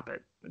you drop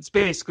it? It's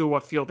basically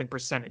what fielding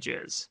percentage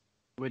is.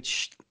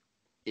 Which,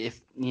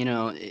 if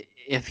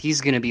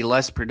he's going to be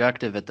less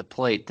productive at the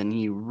plate, then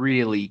he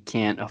really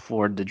can't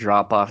afford to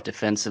drop off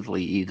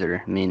defensively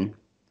either. I mean,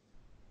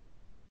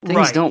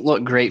 things don't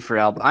look great for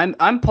Alba.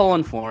 I'm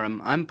pulling for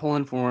him. I'm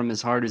pulling for him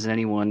as hard as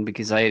anyone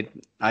because I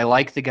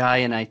like the guy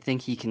and I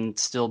think he can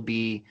still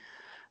be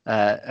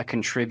a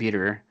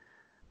contributor.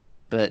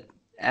 But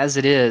as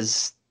it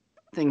is,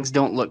 things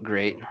don't look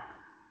great.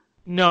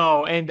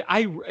 No, and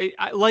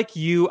I like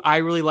you. I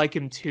really like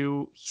him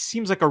too. He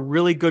seems like a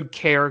really good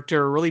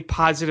character, a really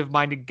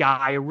positive-minded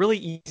guy, a really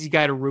easy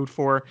guy to root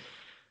for.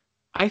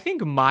 I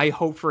think my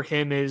hope for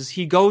him is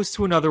he goes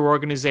to another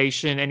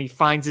organization and he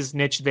finds his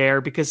niche there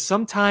because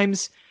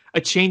sometimes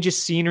a change of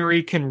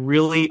scenery can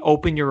really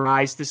open your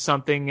eyes to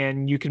something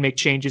and you can make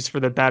changes for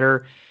the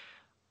better.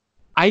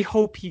 I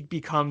hope he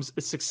becomes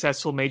a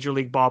successful Major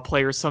League ball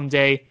player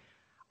someday.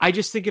 I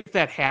just think if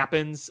that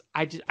happens,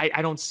 I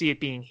don't see it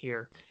being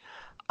here.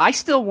 I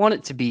still want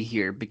it to be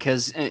here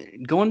because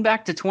going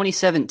back to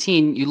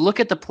 2017, you look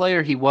at the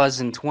player he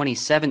was in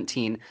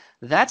 2017,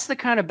 that's the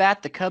kind of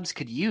bat the Cubs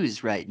could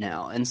use right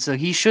now. And so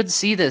he should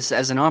see this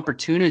as an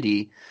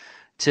opportunity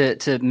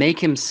to make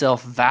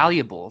himself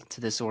valuable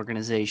to this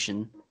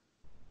organization.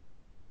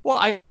 Well,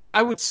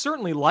 I would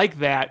certainly like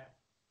that.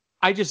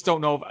 I just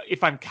don't know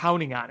if I'm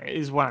counting on it,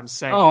 is what I'm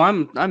saying. Oh,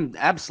 I'm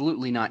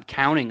absolutely not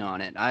counting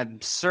on it.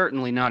 I'm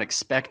certainly not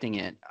expecting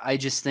it. I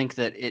just think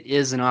that it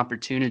is an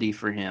opportunity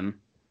for him.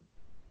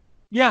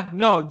 Yeah,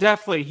 no,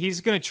 definitely.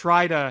 He's going to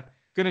try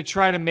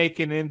to make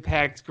an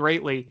impact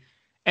greatly.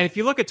 And if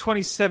you look at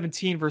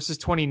 2017 versus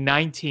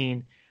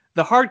 2019,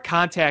 the hard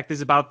contact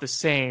is about the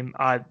same.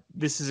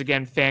 This is,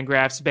 again,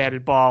 Fangraphs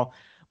batted ball.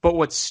 But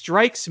what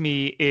strikes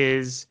me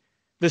is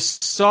the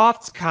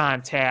soft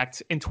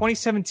contact. In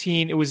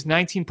 2017, it was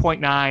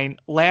 19.9.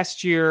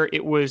 Last year,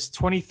 it was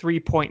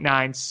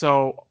 23.9,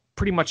 so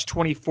pretty much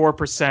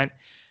 24%.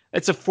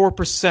 It's a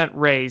 4%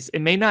 raise. It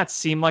may not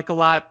seem like a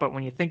lot, but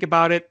when you think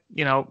about it,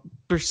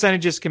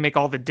 percentages can make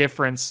all the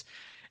difference.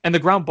 And the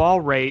ground ball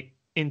rate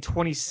in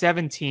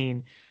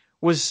 2017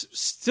 was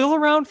still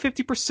around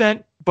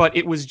 50%, but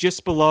it was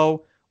just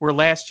below, where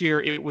last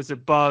year it was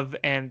above,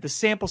 and the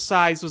sample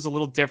size was a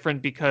little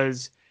different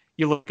because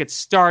you look at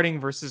starting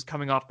versus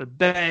coming off the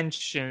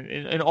bench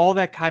and all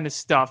that kind of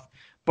stuff.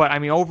 But I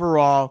mean,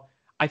 overall,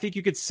 I think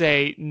you could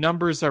say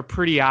numbers are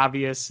pretty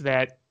obvious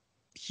that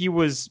he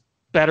was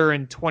better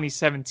in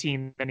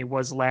 2017 than he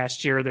was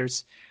last year.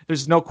 There's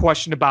no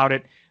question about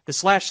it. The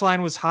slash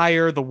line was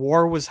higher, the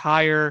WAR was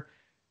higher,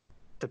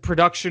 the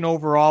production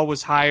overall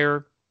was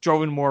higher,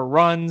 drove in more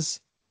runs.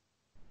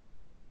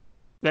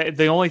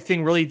 The only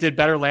thing really did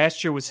better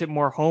last year was hit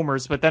more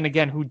homers, but then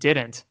again, who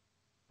didn't?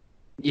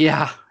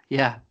 Yeah.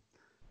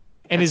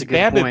 And That's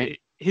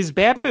his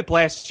BABIP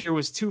last year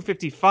was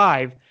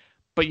 255,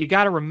 but you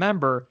got to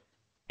remember,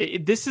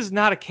 this is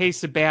not a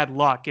case of bad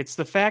luck. It's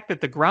the fact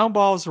that the ground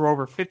balls are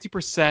over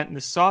 50%, and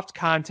the soft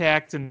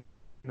contact and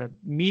the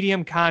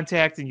medium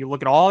contact, and you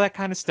look at all that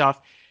kind of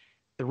stuff.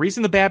 The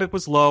reason the BABIP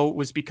was low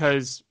was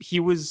because he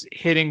was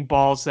hitting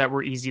balls that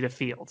were easy to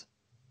field.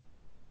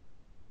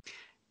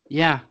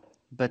 Yeah,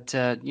 but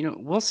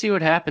we'll see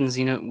what happens.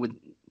 With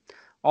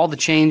all the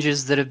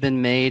changes that have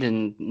been made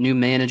and new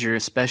manager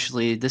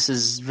especially, this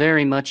is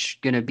very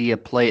much going to be a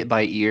play it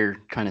by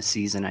ear kind of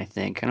season, I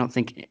think. I don't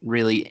think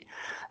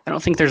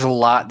there's a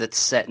lot that's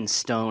set in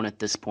stone at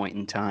this point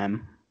in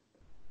time.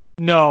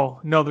 No,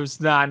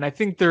 there's not. And I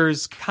think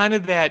there's kind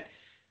of that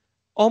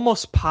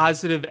almost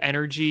positive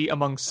energy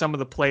among some of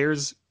the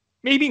players,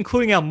 maybe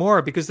including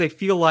Almora, because they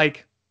feel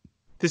like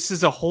this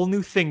is a whole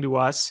new thing to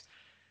us.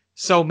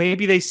 So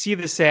maybe they see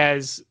this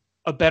as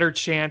a better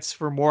chance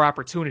for more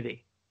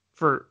opportunity.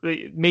 For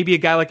maybe a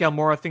guy like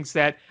Almora thinks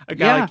that, a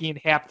guy like Ian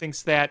Happ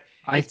thinks that.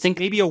 I think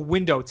maybe a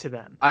window to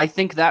them. I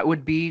think that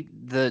would be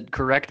the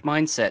correct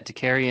mindset to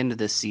carry into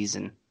this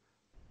season.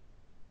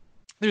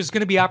 There's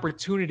going to be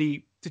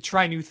opportunity to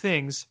try new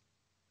things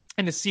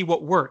and to see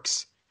what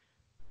works.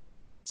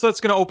 So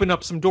that's going to open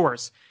up some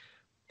doors.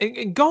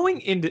 And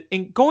going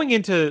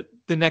into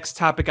the next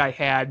topic I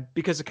had,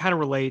 because it kind of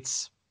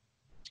relates,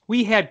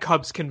 we had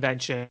Cubs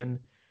convention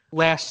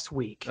last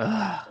week.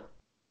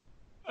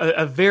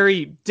 A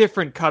very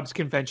different Cubs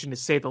convention, to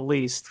say the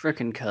least.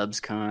 Frickin' Cubs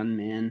con,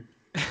 man.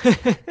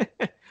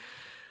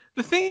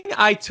 The thing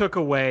I took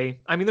away,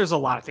 I mean, there's a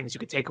lot of things you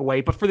could take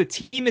away, but for the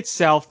team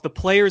itself, the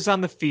players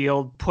on the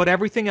field, put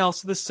everything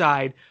else to the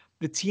side,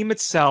 the team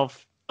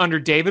itself, under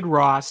David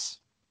Ross,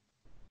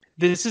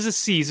 this is a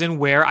season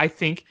where I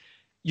think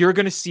you're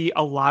going to see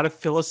a lot of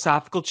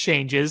philosophical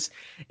changes.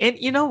 And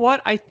you know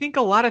what? I think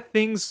a lot of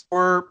things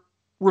were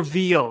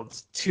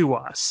revealed to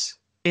us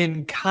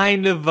in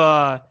kind of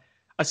a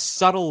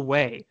subtle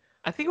way.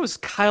 I think it was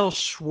Kyle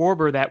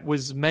Schwarber that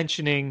was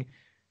mentioning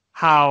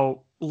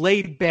how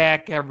laid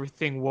back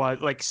everything was,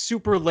 like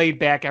super laid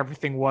back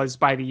everything was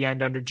by the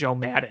end under Joe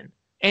Maddon.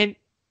 And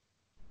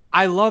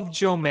I love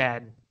Joe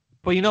Maddon,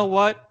 but you know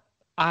what?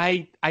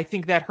 I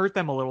think that hurt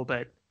them a little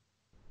bit.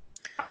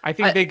 I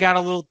think they got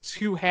a little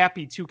too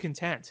happy, too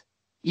content.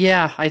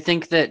 Yeah, I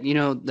think that,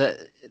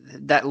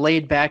 that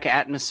laid back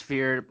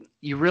atmosphere,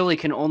 you really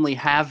can only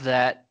have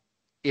that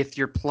if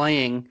you're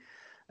playing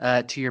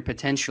to your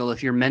potential,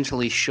 if you're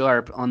mentally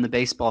sharp on the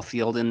baseball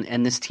field,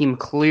 and this team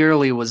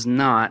clearly was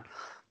not.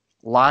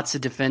 Lots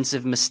of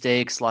defensive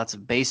mistakes, lots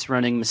of base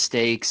running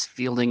mistakes,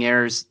 fielding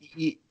errors.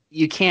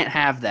 You can't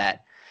have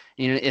that.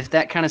 If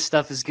that kind of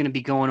stuff is going to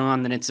be going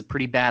on, then it's a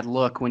pretty bad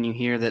look when you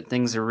hear that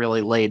things are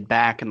really laid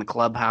back in the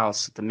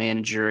clubhouse, the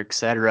manager,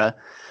 etc.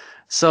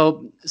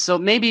 So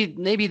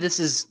maybe this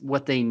is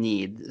what they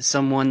need,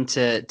 someone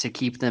to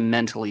keep them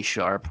mentally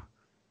sharp.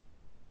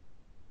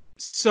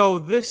 So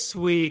this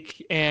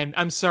week, and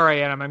I'm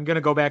sorry, Adam, I'm going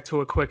to go back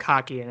to a quick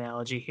hockey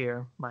analogy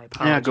here. My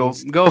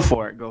apologies. Yeah, go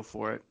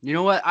for it. You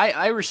know what?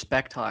 I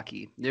respect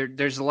hockey.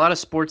 There's a lot of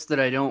sports that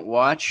I don't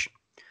watch,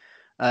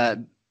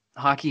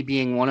 hockey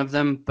being one of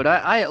them, but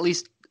I at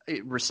least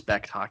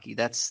respect hockey.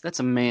 That's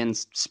a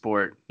man's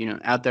sport,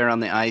 out there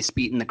on the ice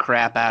beating the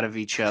crap out of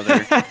each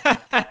other.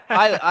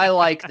 I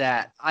like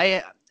that.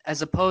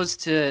 As opposed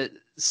to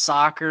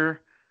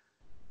soccer,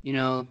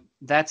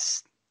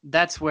 that's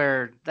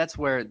where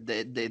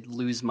they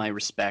lose my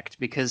respect,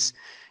 because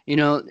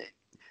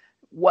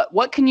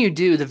what can you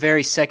do the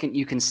very second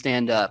you can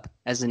stand up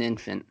as an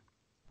infant?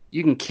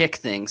 You can kick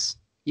things.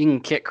 You can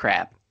kick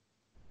crap.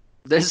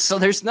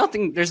 There's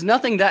nothing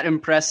that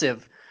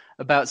impressive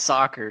about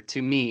soccer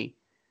to me,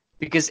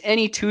 because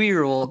any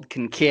 2-year-old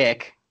can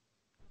kick.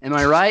 Am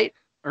I right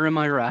or am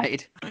I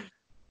right?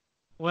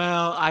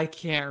 Well, I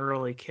can't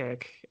really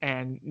kick,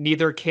 and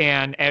neither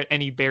can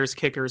any Bears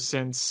kicker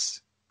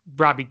since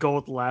Robbie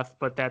Gold left,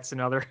 but that's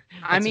another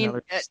I mean,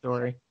 another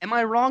story. am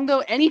I wrong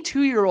though? Any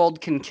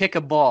 2-year-old can kick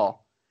a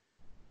ball.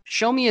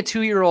 Show me a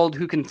 2-year-old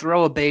who can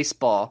throw a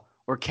baseball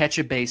or catch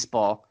a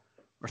baseball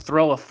or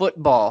throw a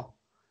football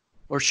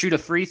or shoot a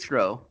free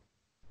throw.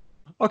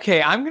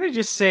 Okay, I'm gonna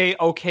just say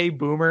okay,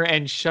 Boomer,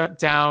 and shut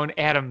down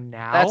Adam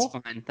now. That's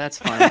fine. That's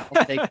fine.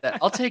 I'll take that.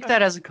 I'll take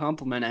that as a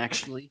compliment,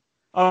 actually.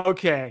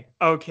 Okay.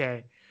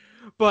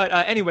 But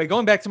anyway,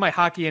 going back to my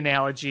hockey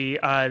analogy,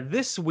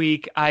 this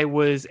week I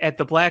was at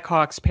the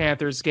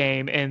Blackhawks-Panthers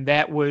game, and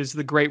that was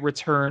the great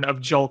return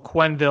of Joel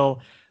Quenneville,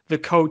 the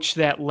coach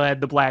that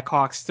led the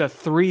Blackhawks to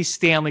 3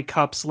 Stanley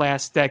Cups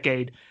last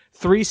decade.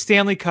 3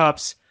 Stanley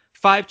Cups,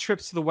 5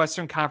 trips to the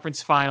Western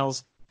Conference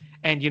Finals,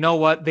 and you know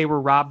what? They were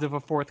robbed of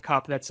a 4th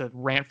cup. That's a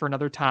rant for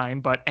another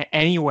time, but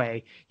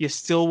anyway, you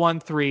still won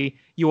 3.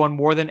 You won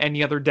more than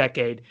any other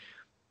decade.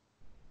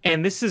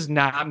 And this is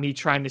not me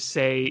trying to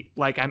say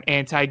like I'm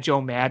anti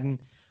Joe Madden,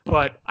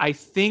 but I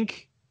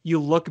think you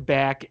look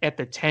back at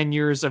the 10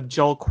 years of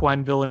Joel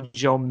Quenneville and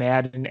Joe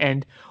Madden,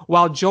 and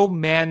while Joe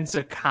Madden's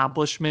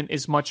accomplishment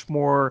is much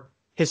more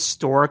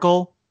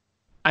historical,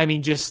 I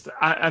mean, just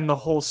on the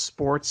whole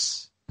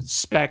sports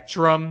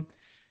spectrum,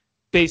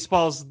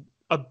 baseball's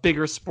a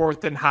bigger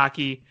sport than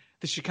hockey.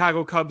 The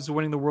Chicago Cubs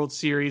winning the World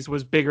Series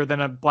was bigger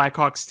than a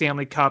Blackhawks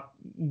Stanley Cup,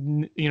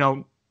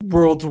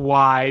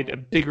 worldwide, a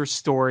bigger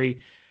story.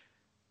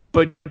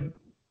 But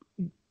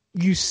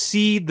you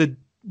see the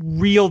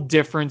real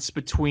difference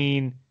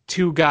between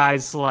two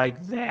guys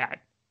like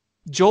that.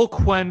 Joel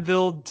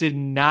Quenneville did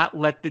not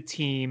let the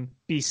team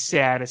be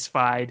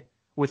satisfied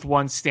with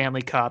 1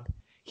 Stanley Cup.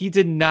 He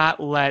did not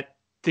let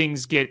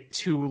things get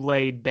too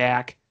laid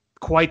back.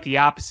 Quite the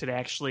opposite,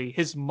 actually.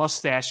 His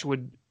mustache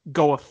would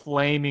go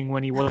a-flaming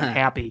when he wasn't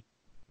happy.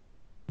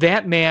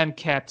 That man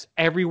kept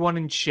everyone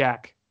in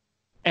check,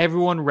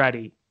 everyone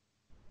ready.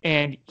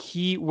 And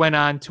he went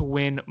on to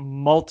win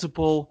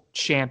multiple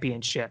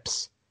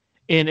championships.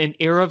 In an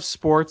era of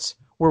sports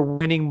where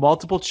winning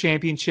multiple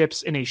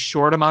championships in a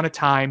short amount of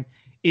time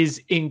is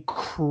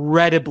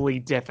incredibly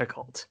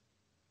difficult.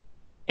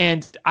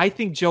 And I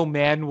think Joe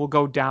Madden will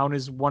go down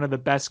as one of the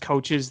best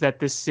coaches that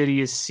this city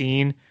has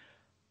seen.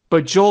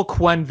 But Joel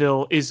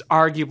Quenneville is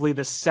arguably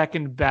the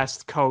second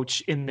best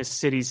coach in this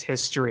city's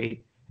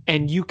history.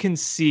 And you can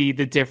see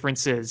the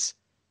differences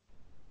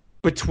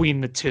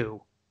between the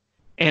two.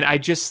 And I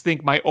just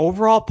think my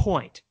overall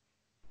point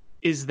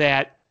is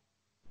that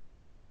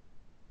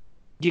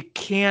you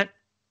can't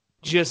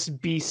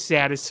just be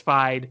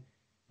satisfied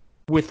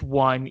with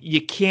one.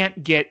 You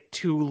can't get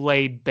too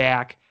laid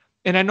back.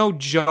 And I know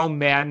Joe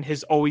Madden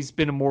has always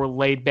been a more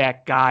laid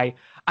back guy.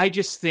 I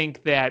just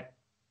think that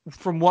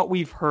from what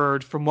we've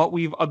heard, from what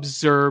we've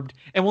observed,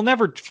 and we'll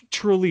never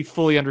truly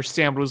fully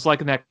understand what it was like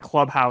in that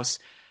clubhouse,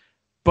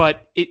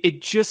 but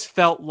it just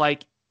felt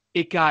like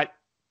it got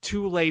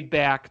too laid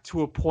back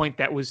to a point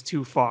that was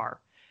too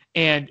far.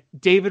 And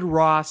David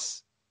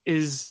Ross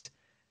is,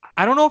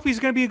 I don't know if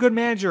he's going to be a good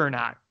manager or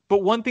not,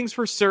 but one thing's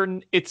for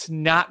certain, it's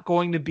not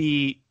going to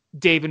be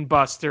Dave and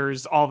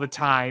Buster's all the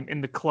time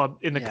in the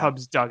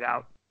Cubs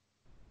dugout.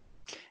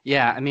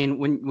 Yeah, I mean,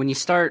 when you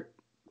start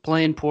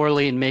playing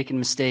poorly and making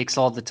mistakes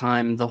all the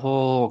time, the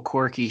whole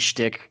quirky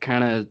shtick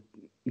kind of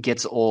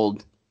gets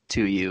old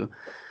to you.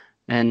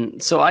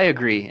 And so I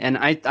agree. And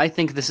I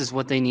think this is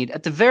what they need.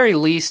 At the very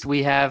least,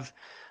 we have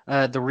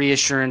the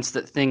reassurance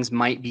that things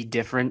might be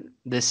different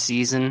this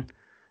season.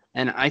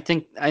 And I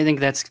think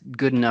that's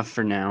good enough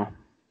for now.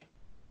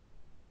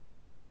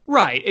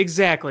 Right,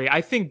 exactly.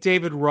 I think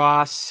David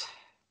Ross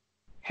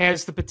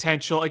has the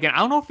potential. Again, I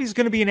don't know if he's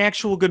going to be an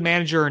actual good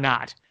manager or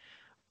not,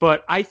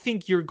 but I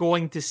think you're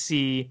going to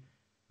see,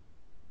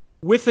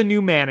 with a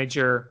new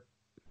manager,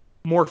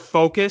 more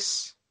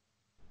focus,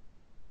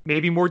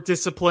 maybe more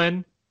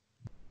discipline,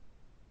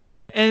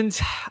 and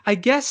I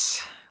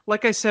guess,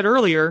 like I said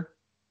earlier,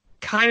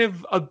 kind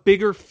of a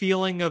bigger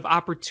feeling of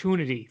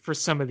opportunity for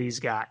some of these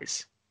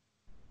guys.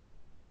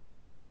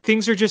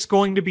 Things are just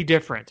going to be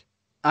different.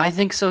 I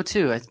think so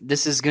too.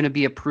 This is going to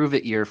be a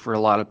prove-it year for a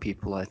lot of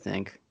people, I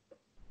think.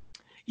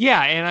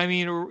 Yeah, and I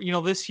mean,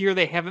 this year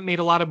they haven't made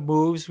a lot of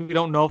moves. We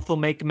don't know if they'll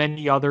make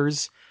many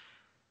others.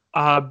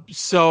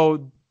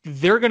 So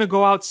they're going to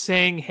go out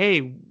saying,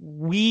 hey,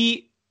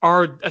 we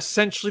are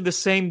essentially the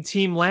same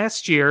team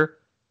last year.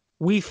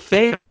 We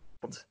failed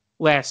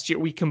last year.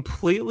 We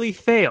completely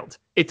failed.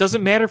 It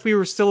doesn't matter if we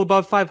were still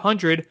above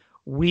 500.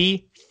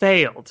 We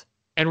failed.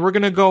 And we're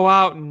going to go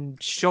out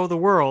and show the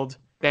world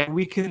that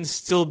we can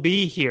still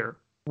be here.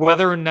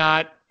 Whether or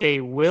not they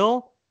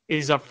will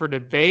is up for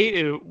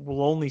debate.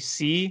 We'll only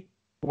see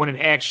when it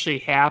actually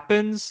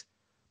happens.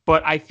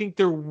 But I think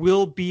there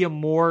will be a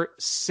more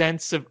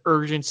sense of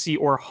urgency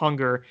or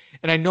hunger.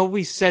 And I know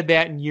we said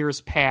that in years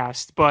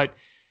past, but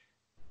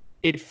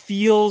it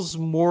feels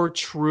more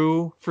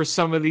true for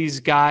some of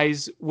these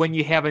guys when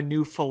you have a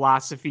new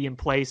philosophy in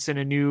place and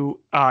a new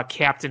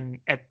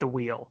captain at the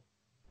wheel.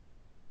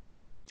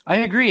 I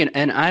agree,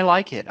 and I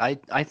like it.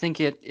 I think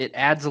it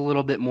adds a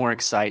little bit more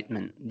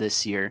excitement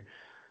this year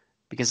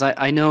because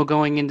I know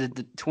going into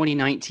the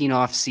 2019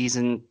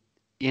 offseason,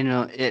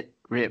 it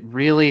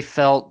really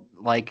felt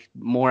like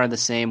more of the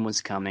same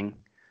was coming.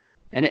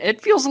 And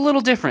it feels a little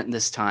different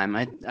this time.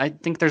 I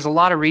think there's a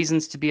lot of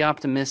reasons to be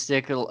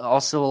optimistic,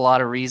 also a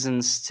lot of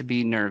reasons to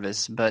be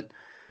nervous. But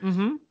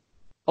Mm-hmm.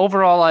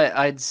 overall,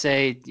 I'd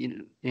say,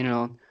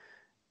 none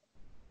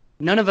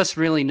of us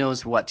really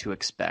knows what to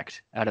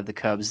expect out of the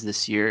Cubs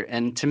this year.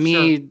 And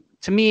Sure.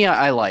 to me,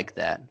 I like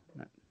that.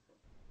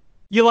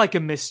 You like a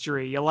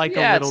mystery. You like a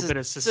Yeah, little bit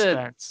of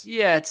suspense.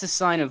 it's a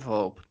sign of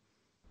hope.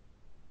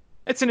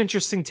 It's an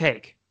interesting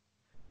take.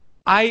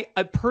 I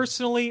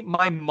personally,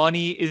 my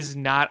money is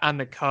not on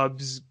the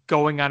Cubs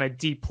going on a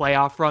deep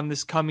playoff run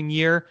this coming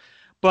year.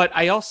 But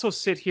I also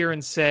sit here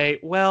and say,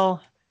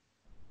 well,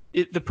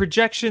 the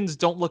projections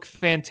don't look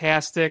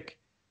fantastic.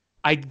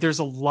 There's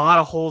a lot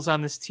of holes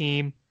on this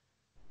team,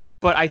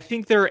 but I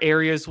think there are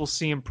areas we'll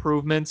see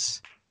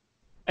improvements.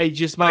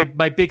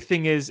 My big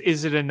thing is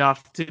it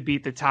enough to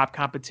beat the top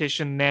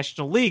competition in the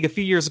National League? A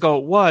few years ago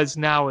it was,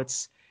 now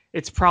it's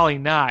probably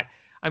not.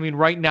 I mean,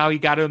 right now you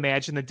got to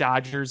imagine the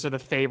Dodgers are the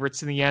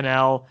favorites in the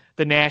NL.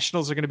 The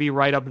Nationals are going to be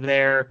right up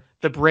there.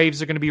 The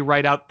Braves are going to be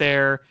right out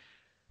there.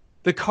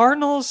 The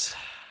Cardinals,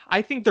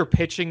 I think their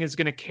pitching is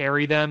going to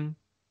carry them,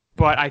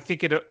 but I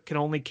think it can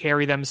only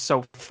carry them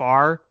so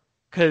far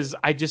because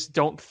I just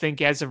don't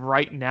think as of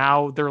right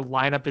now their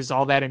lineup is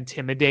all that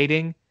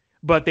intimidating.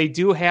 But they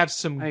do have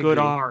some I good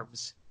agree.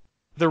 arms.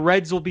 The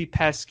Reds will be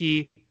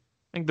pesky. I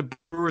think the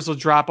Brewers will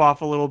drop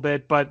off a little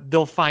bit, but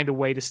they'll find a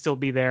way to still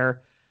be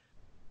there.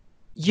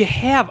 You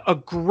have a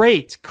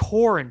great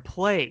core in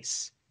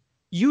place.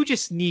 You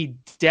just need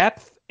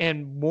depth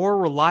and more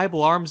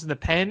reliable arms in the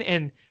pen,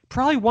 and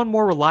probably one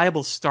more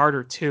reliable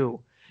starter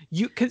too.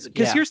 Because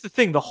Yeah, here's the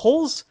thing: the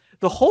holes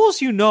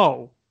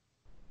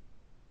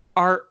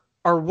are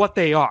what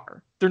they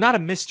are. They're not a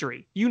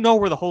mystery. You know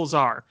where the holes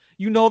are.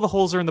 You know the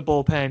holes are in the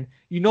bullpen.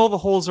 You know the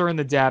holes are in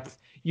the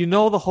depth. You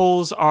know the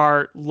holes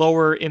are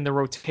lower in the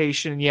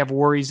rotation. You have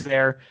worries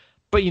there,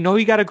 but you know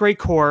you got a great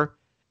core.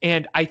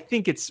 And I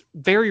think it's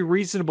very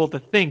reasonable to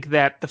think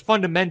that the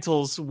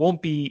fundamentals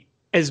won't be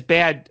as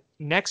bad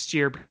next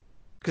year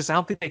because I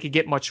don't think they could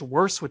get much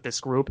worse with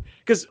this group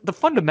because the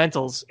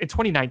fundamentals in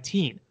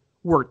 2019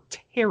 were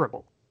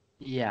terrible.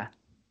 yeah,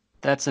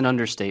 that's an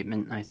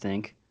understatement, I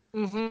think.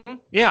 Mm-hmm.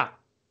 Yeah,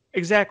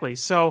 exactly.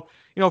 So,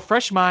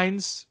 fresh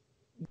minds,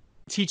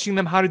 teaching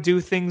them how to do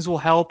things will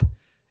help.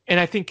 And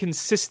I think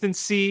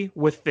consistency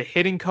with the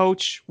hitting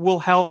coach will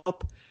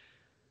help.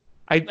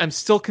 I'm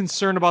still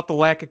concerned about the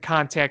lack of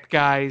contact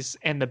guys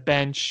and the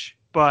bench,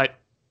 but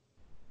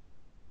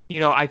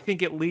I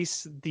think at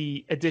least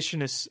the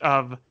addition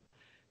of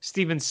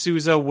Steven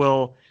Souza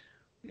will,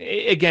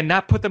 again,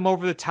 not put them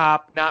over the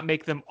top, not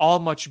make them all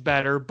much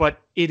better, but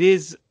it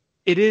is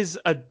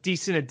a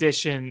decent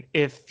addition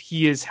if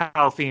he is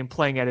healthy and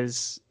playing at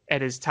his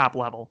top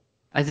level.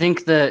 I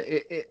think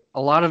a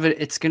lot of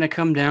it's going to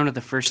come down to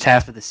the first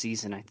half of the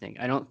season, I think.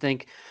 I don't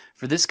think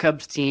for this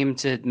Cubs team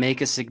to make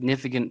a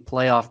significant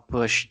playoff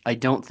push, I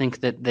don't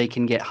think that they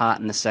can get hot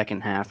in the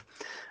second half.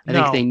 I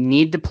think they No.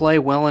 need to play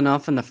well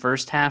enough in the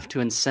first half to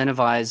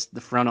incentivize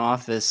the front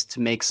office to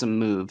make some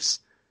moves.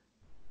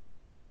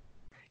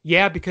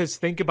 Yeah, because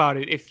think about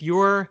it. If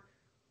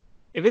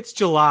it's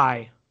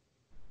July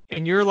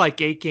and you're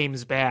like 8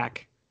 games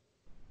back,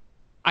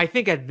 I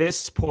think at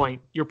this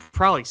point you're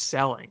probably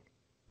selling.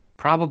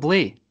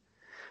 Probably.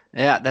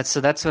 Yeah, that's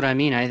what I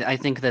mean. I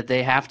think that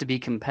they have to be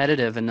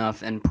competitive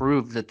enough and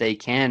prove that they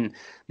can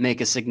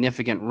make a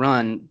significant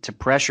run to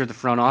pressure the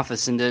front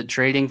office into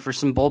trading for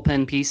some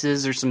bullpen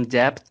pieces or some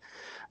depth,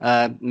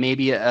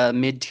 maybe a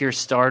mid-tier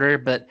starter,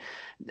 but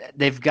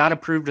they've got to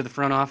prove to the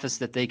front office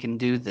that they can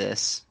do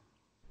this.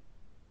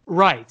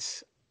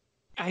 Right.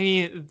 I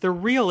mean, the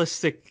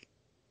realistic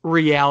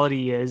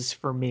reality is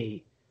for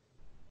me,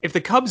 if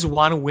the Cubs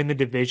want to win the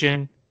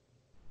division,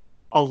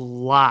 a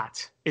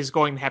lot is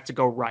going to have to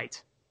go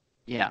right.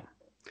 Yeah.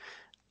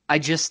 I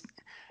just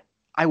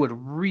I would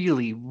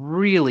really,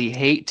 really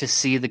hate to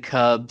see the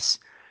Cubs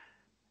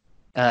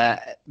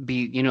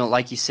be,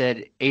 like you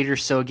said, 8 or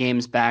so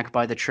games back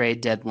by the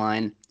trade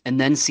deadline, and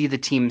then see the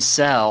team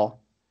sell,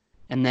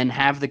 and then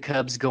have the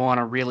Cubs go on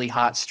a really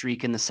hot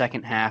streak in the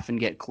second half and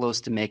get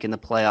close to making the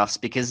playoffs.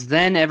 Because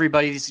then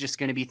everybody's just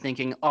going to be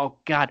thinking, oh,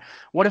 God,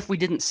 what if we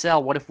didn't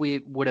sell? What if we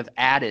would have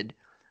added?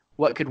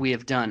 What could we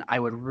have done? I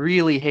would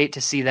really hate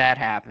to see that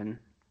happen.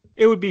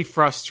 It would be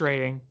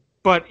frustrating,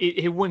 but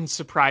it wouldn't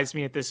surprise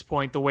me at this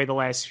point the way the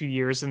last few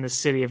years in the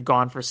city have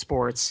gone for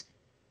sports.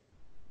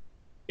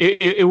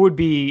 It would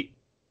be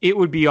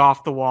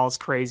off the walls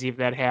crazy if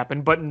that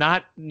happened, but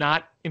not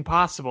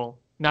impossible.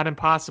 Not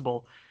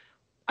impossible.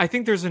 I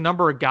think there's a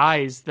number of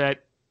guys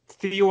that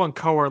Theo and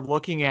Co are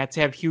looking at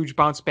to have huge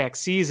bounce back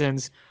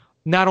seasons,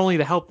 not only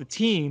to help the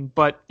team,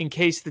 but in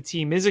case the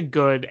team isn't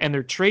good and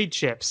they're trade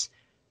chips.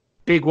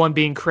 Big one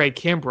being Craig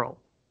Kimbrell.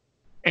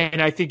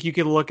 And I think you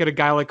could look at a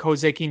guy like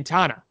Jose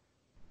Quintana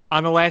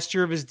on the last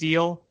year of his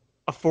deal,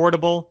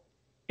 affordable.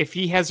 If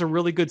he has a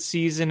really good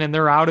season and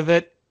they're out of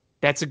it,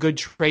 that's a good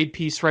trade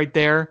piece right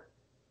there.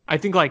 I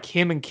think like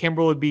him and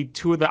Kimbrell would be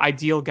two of the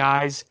ideal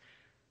guys.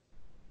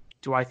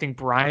 Do I think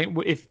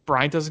if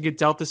Bryant doesn't get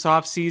dealt this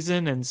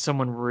offseason and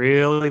someone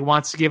really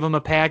wants to give him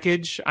a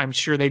package, I'm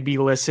sure they'd be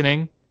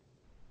listening.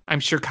 I'm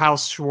sure Kyle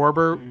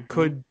Schwarber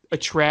could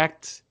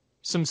attract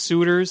some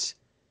suitors.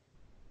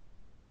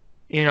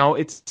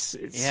 It's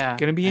going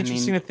to be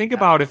interesting to think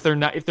about if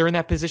they're in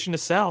that position to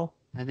sell.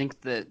 I think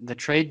the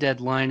trade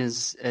deadline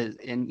is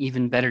an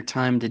even better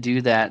time to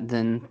do that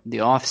than the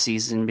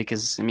offseason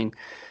because,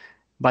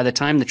 by the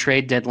time the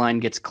trade deadline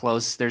gets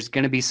close, there's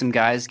going to be some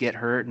guys get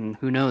hurt, and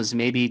who knows,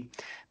 maybe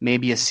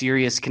a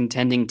serious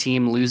contending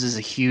team loses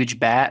a huge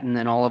bat, and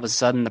then all of a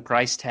sudden the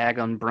price tag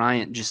on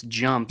Bryant just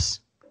jumps.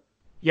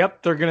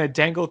 Yep, they're going to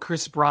dangle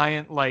Chris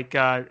Bryant like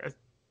a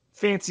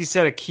fancy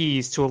set of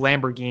keys to a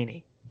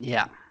Lamborghini.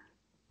 Yeah.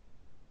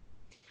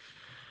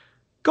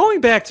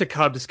 Going back to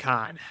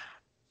CubsCon,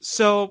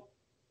 so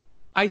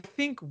I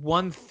think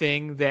one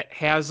thing that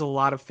has a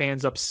lot of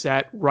fans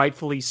upset,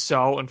 rightfully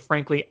so, and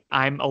frankly,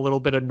 I'm a little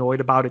bit annoyed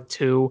about it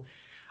too.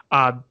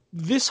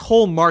 This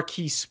whole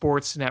Marquee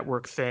Sports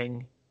Network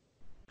thing,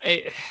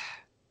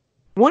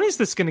 when is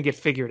this going to get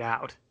figured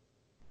out?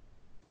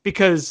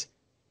 Because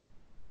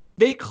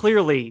they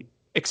clearly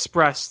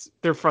expressed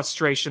their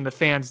frustration, the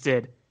fans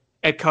did,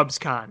 at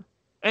CubsCon.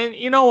 And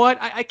you know what?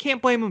 I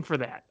can't blame them for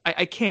that.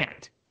 I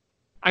can't.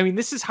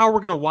 This is how we're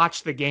going to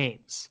watch the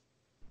games.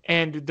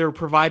 And they're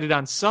provided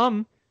on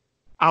some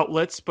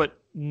outlets, but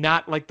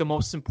not like the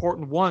most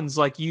important ones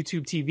like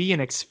YouTube TV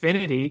and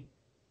Xfinity.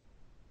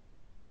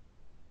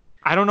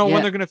 I don't know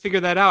when they're going to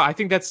figure that out. I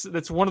think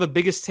that's one of the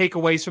biggest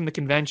takeaways from the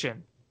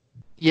convention.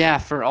 Yeah,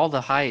 for all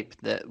the hype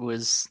that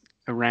was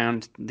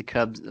around the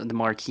Cubs, the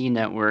Marquee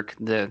Network,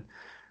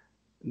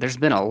 there's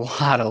been a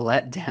lot of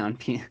letdown.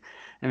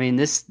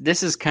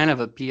 This is kind of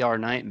a PR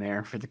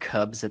nightmare for the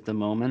Cubs at the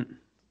moment.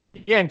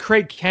 Yeah, and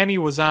Craig Kenny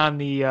was on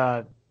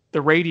the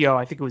radio,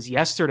 I think it was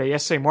yesterday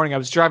morning. I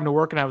was driving to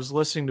work and I was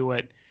listening to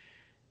it.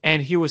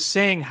 And he was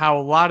saying how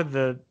a lot of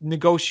the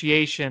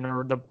negotiation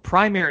or the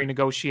primary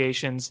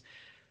negotiations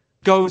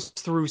goes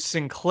through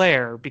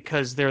Sinclair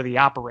because they're the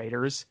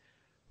operators.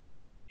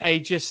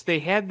 They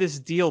had this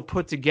deal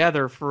put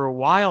together for a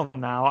while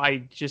now.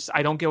 I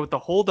don't get what the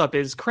holdup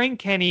is. Craig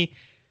Kenny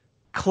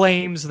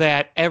claims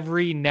that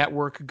every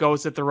network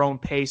goes at their own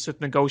pace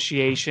with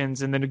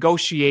negotiations, and the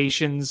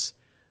negotiations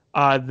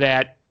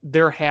that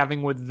they're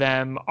having with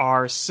them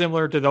are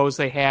similar to those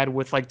they had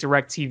with like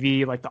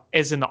DirecTV,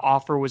 as in the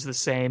offer was the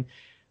same.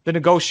 The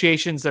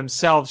negotiations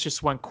themselves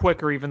just went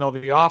quicker, even though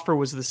the offer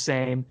was the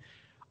same.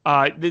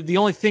 The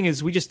only thing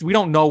is we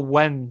don't know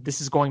when this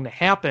is going to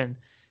happen.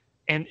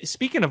 And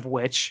speaking of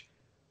which,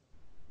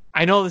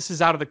 I know this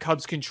is out of the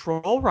Cubs'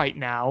 control right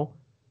now,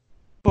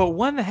 but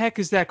when the heck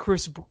is that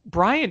Chris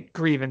Bryant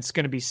grievance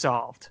going to be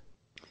solved?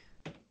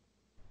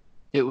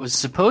 It was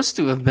supposed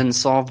to have been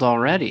solved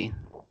already,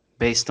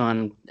 based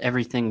on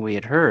everything we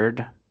had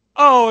heard.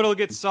 Oh, it'll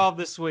get solved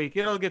this week.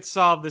 It'll get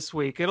solved this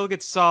week. It'll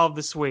get solved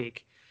this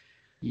week.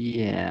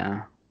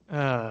 Yeah.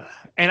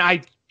 And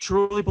I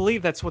truly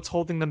believe that's what's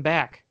holding them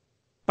back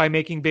by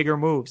making bigger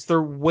moves.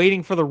 They're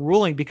waiting for the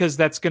ruling because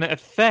that's going to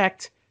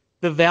affect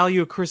the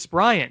value of Chris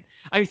Bryant.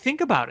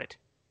 Think about it.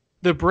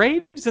 The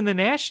Braves and the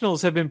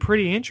Nationals have been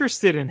pretty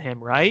interested in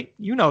him, right?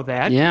 You know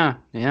that. Yeah.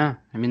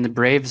 The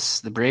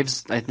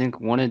Braves, I think,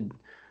 wanted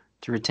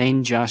to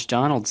retain Josh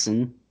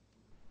Donaldson.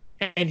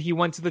 And he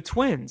went to the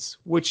Twins,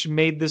 which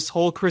made this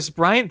whole Chris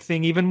Bryant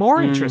thing even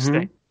more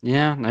interesting.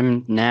 Yeah,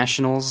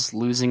 Nationals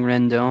losing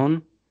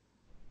Rendon.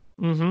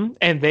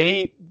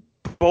 And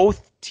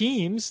both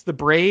teams, the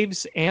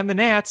Braves and the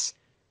Nats,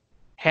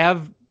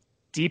 have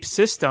deep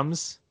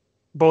systems,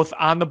 both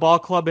on the ball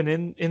club and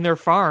in their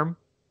farm.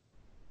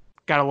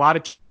 Got a lot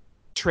of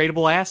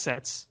tradable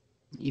assets.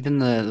 Even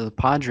the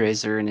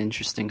Padres are an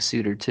interesting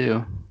suitor,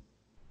 too.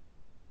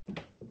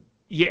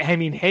 Yeah,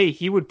 hey,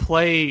 he would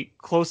play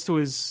close to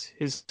his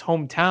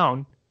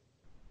hometown.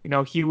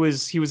 He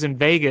was in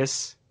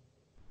Vegas,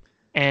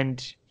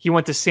 and he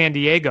went to San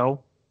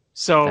Diego,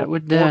 so that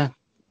would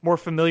more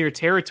familiar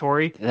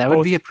territory. That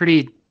would be a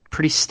pretty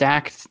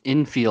stacked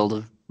infield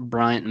of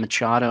Bryant,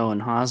 Machado,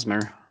 and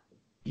Hosmer.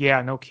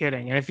 Yeah, no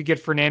kidding. And if you get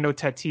Fernando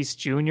Tatis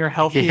Jr.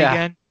 healthy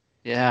again,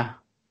 yeah.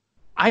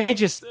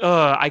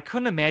 I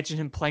couldn't imagine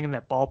him playing in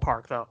that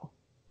ballpark though.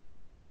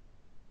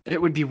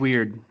 It would be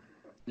weird.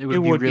 It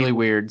would be really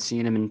weird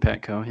seeing him in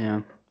Petco,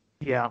 yeah.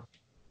 Yeah.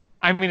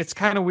 It's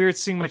kind of weird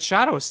seeing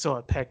Machado still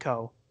at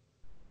Petco.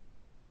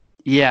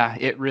 Yeah,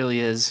 it really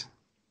is.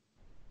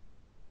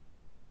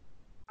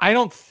 I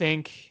don't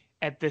think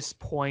at this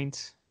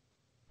point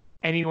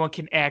anyone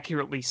can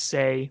accurately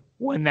say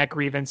when that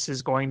grievance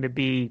is going to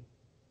be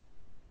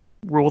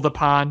ruled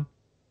upon.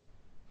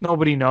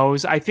 Nobody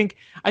knows. I think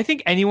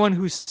anyone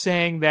who's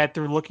saying that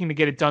they're looking to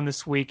get it done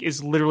this week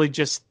is literally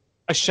just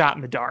a shot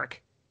in the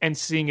dark and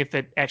seeing if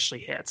it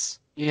actually hits.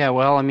 Yeah,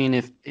 well,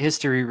 if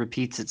history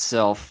repeats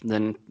itself,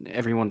 then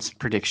everyone's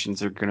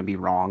predictions are going to be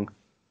wrong.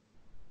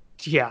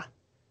 Yeah,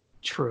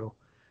 true.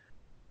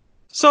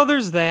 So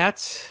there's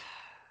that.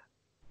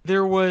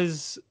 There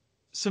was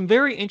some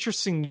very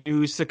interesting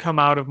news to come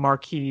out of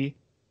Marquee,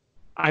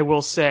 I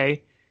will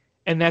say.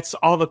 and that's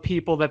all the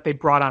people that they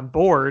brought on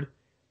board.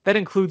 That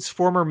includes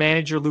former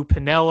manager Lou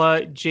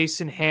Piniella,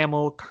 Jason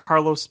Hamill,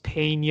 Carlos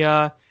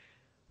Pena,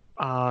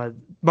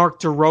 Mark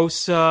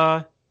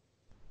DeRosa,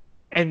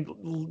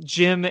 and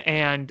Jim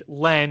and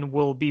Len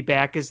will be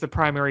back as the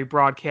primary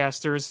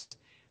broadcasters.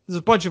 There's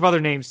a bunch of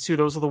other names too.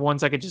 Those are the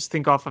ones I could just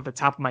think off the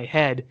top of my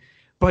head.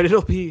 But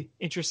it'll be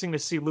interesting to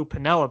see Lou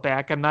Piniella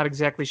back. I'm not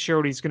exactly sure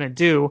what he's going to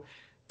do.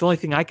 The only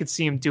thing I could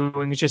see him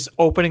doing is just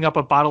opening up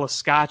a bottle of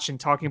scotch and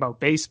talking about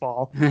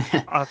baseball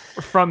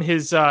from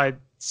his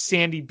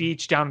sandy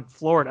beach down in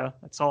Florida.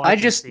 That's all I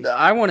can see.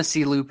 I want to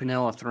see Lou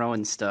Piniella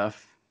throwing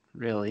stuff,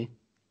 really.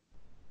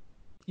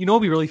 You know what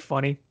would be really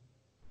funny?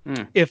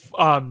 If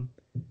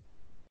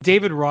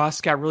David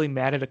Ross got really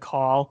mad at a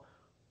call,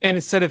 and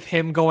instead of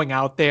him going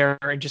out there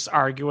and just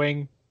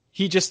arguing,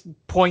 he just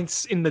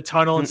points in the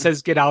tunnel and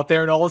says, "Get out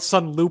there," and all of a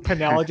sudden Lou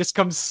Piniella just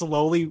comes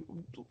slowly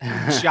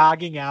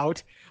jogging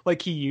out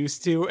like he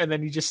used to, and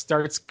then he just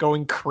starts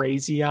going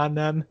crazy on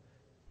them.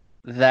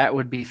 That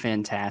would be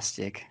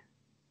fantastic.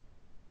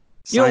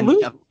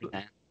 Lou's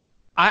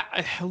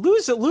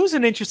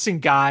an interesting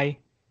guy.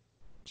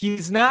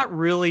 He's not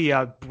really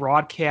a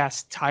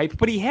broadcast type,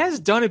 but he has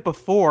done it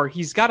before.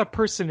 He's got a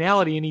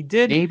personality, and he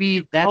did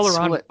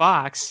color on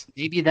Fox.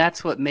 Maybe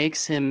that's what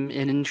makes him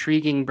an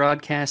intriguing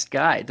broadcast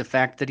guy, the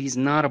fact that he's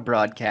not a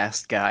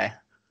broadcast guy.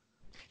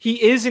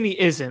 He is and he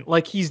isn't.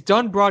 Like, he's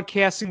done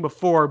broadcasting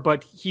before,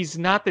 but he's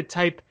not the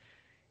type...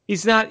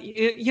 He's not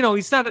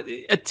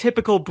a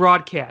typical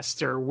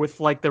broadcaster with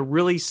like the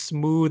really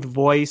smooth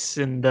voice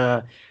and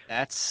the.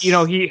 He's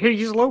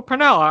Lou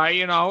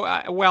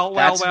Piniella.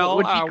 What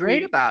would be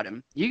great about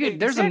him.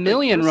 There's a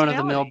million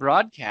run-of-the-mill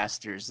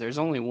broadcasters. There's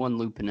only one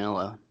Lou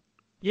Piniella.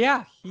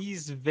 Yeah,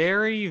 he's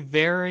very,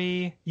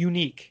 very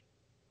unique,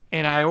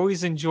 and I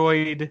always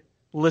enjoyed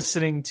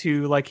listening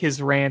to like his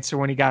rants or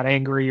when he got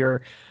angry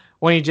or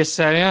when he just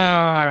said,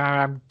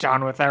 I'm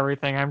done with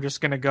everything. I'm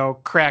just going to go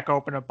crack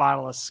open a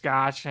bottle of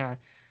scotch.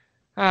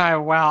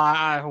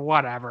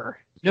 Whatever.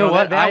 You know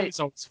what? That was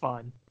always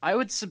fun. I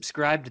would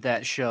subscribe to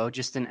that show.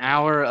 Just an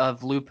hour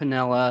of Lou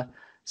Piniella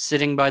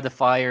sitting by the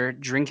fire,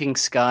 drinking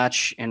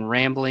scotch, and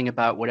rambling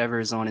about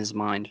whatever is on his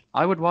mind.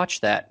 I would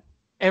watch that.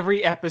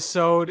 Every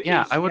episode.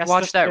 Yeah, I would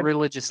watch that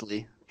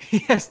religiously. He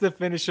has to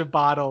finish a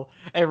bottle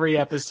every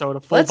episode,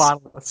 a full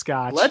bottle of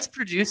scotch. Let's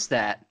produce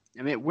that.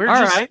 I mean,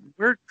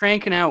 we're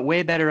cranking out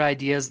way better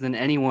ideas than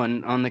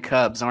anyone on the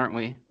Cubs, aren't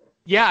we?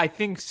 Yeah, I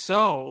think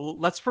so.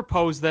 Let's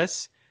propose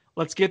this.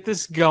 Let's get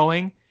this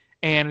going,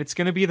 and it's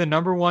going to be the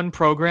 #1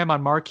 program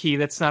on Marquee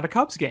that's not a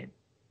Cubs game.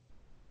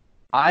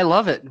 I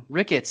love it.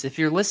 Ricketts, if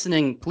you're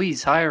listening,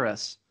 please hire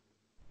us.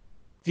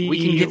 We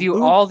can give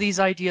you all these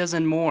ideas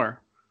and more.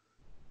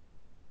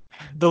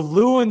 The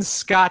Lou and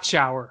Scotch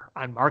Hour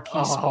on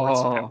Marquee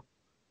Sports.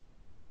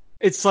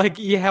 It's like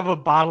you have a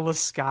bottle of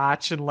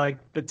scotch and like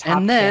the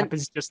top cap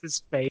is just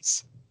his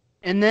face.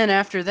 And then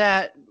after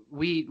that,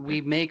 we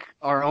make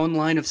our own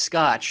line of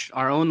scotch,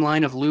 our own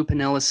line of Lou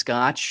Piniella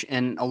scotch,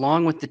 and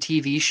along with the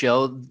TV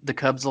show, the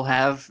Cubs will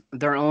have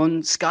their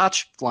own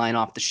scotch flying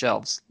off the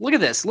shelves. Look at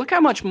this. Look how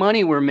much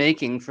money we're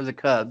making for the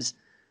Cubs.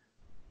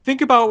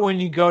 Think about when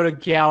you go to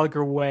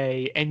Gallagher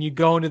Way and you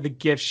go into the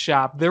gift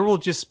shop, there will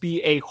just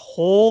be a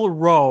whole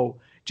row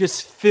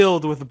just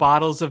filled with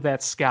bottles of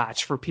that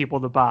scotch for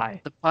people to buy.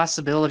 The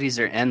possibilities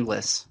are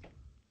endless.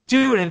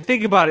 Dude, and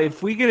think about it.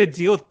 If we get a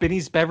deal with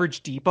Benny's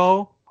Beverage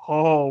Depot,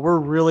 we're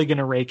really going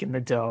to rake in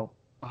the dough.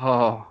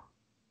 Oh.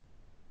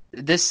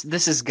 This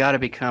has got to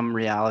become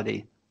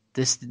reality.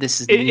 This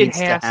needs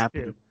to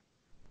happen.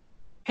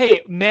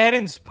 Hey,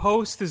 Madden's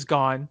Post is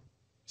gone,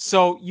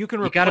 so you can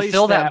replace that. You got to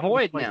fill that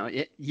void now.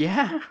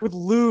 With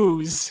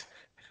Lou's.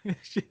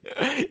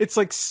 It's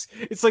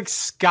like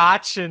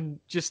scotch and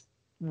just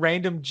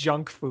random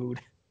junk food.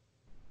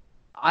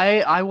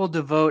 I will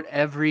devote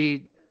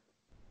every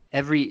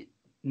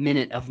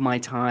minute of my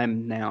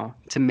time now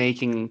to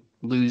making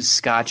Lou's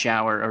Scotch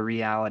Hour a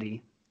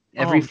reality.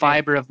 Every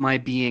fiber of my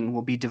being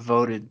will be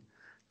devoted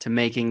to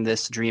making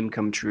this dream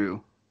come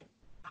true.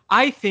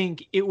 I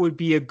think it would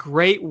be a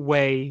great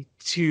way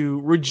to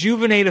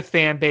rejuvenate a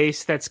fan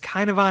base that's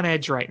kind of on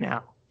edge right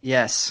now.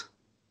 Yes.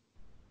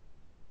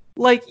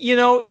 Like,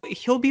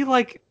 he'll be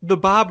like the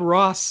Bob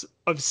Ross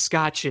of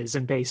scotches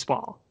in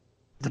baseball.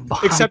 The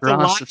Bob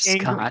Ross of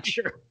scotch.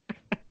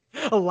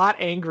 A lot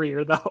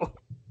angrier, though.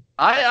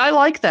 I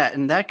like that,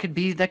 and that could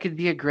be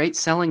a great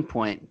selling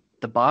point.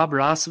 The Bob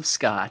Ross of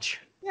scotch.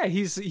 Yeah,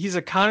 he's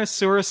a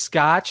connoisseur of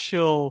scotch.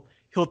 He'll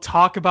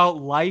talk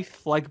about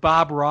life like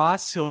Bob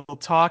Ross. He'll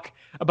talk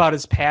about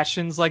his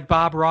passions like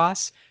Bob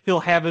Ross. He'll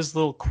have his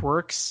little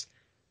quirks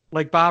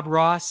like Bob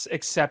Ross,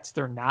 except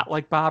they're not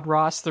like Bob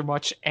Ross. They're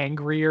much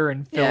angrier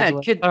and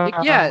filled with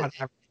whatever.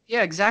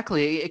 Yeah,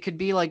 exactly. It could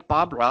be like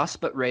Bob Ross,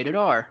 but rated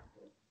R.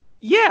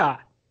 Yeah,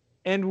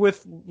 and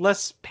with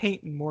less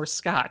paint and more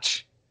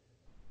scotch.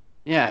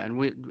 Yeah,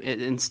 and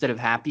instead of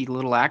happy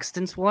little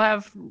accidents, we'll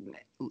have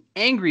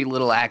angry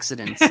little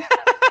accidents.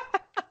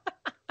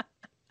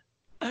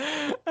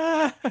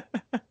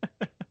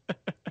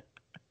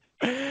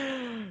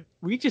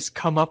 we just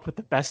come up with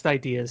the best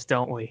ideas,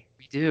 don't we?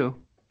 We do.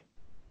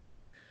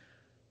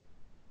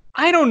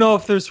 I don't know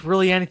if there's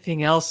really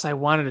anything else I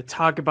wanted to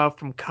talk about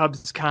from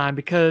CubsCon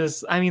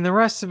because, I mean, the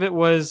rest of it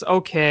was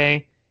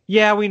okay.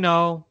 Yeah, we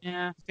know.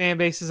 Yeah, fan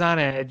base is on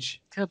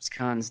edge.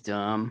 CubsCon's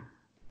dumb.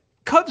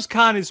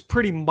 CubsCon is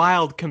pretty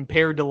mild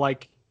compared to,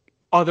 like,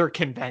 other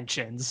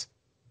conventions.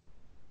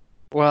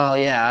 Well,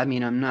 yeah, I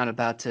mean, I'm not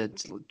about to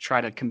try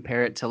to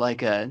compare it to,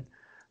 like, a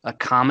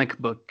comic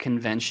book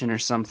convention or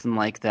something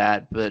like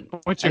that, but a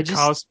bunch of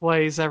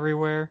cosplays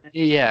everywhere.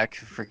 Yeah,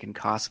 freaking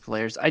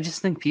cosplayers. I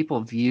just think people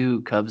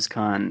view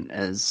CubsCon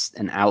as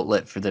an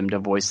outlet for them to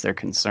voice their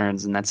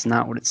concerns, and that's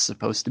not what it's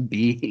supposed to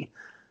be.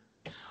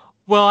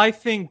 Well, I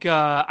think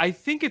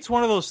it's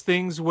one of those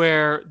things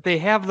where they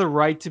have the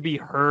right to be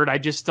heard. I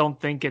just don't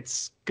think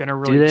it's gonna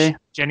really change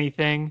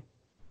anything.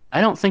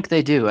 I don't think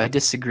they do. I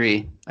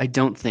disagree. I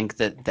don't think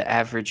that the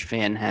average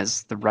fan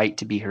has the right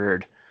to be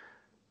heard.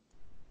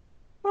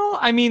 Well,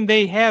 I mean,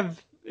 they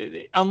have,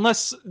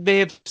 unless they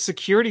have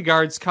security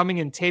guards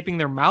coming and taping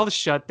their mouths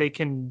shut, they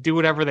can do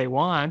whatever they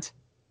want.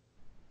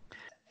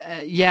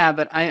 Yeah,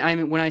 but I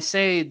mean, when I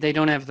say they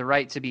don't have the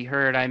right to be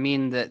heard, I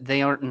mean that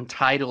they aren't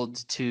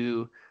entitled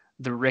to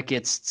the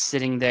Ricketts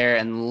sitting there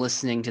and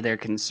listening to their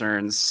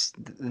concerns.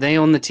 They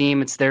own the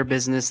team. It's their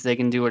business. They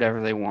can do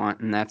whatever they want,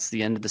 and that's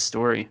the end of the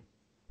story.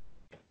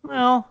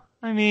 Well,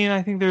 I mean,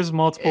 I think there's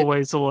multiple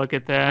ways to look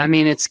at that. I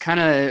mean, it's kind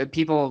of,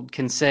 people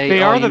can say,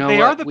 they are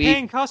the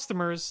paying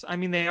customers. I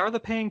mean, they are the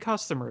paying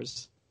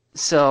customers.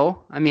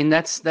 So, I mean,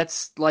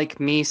 that's like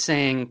me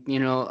saying,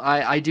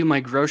 I do my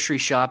grocery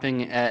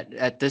shopping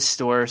at this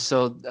store,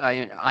 so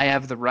I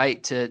have the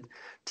right to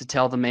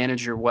tell the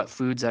manager what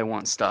foods I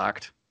want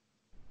stocked.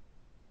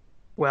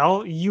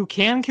 Well, you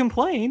can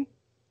complain.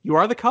 You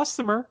are the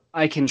customer.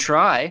 I can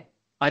try.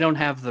 I don't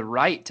have the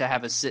right to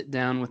have a sit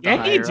down with the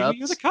higher-ups. Yeah, you do.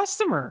 You're the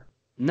customer.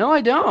 No,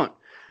 I don't.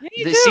 Yeah,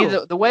 you do. See,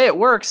 the way it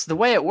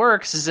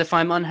works is if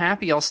I'm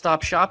unhappy, I'll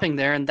stop shopping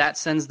there, and that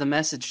sends the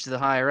message to the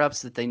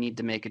higher-ups that they need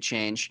to make a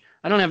change.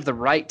 I don't have the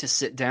right to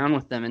sit down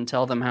with them and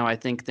tell them how I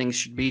think things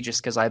should be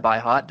just because I buy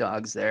hot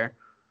dogs there.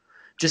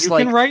 You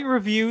can write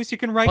reviews. You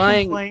can write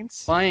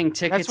complaints. Buying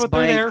tickets. That's what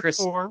they're there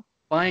for.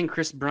 Buying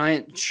Chris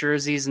Bryant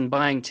jerseys and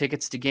buying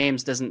tickets to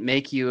games doesn't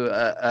make you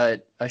a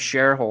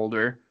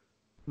shareholder.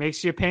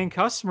 Makes you a paying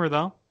customer,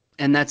 though.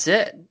 And that's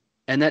it.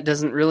 And that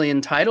doesn't really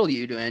entitle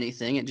you to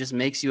anything. It just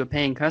makes you a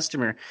paying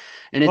customer.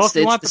 And if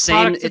you want the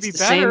product to be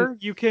better,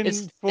 you can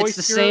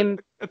voice your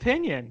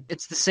opinion.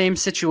 It's the same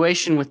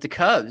situation with the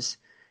Cubs.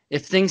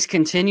 If things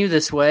continue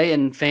this way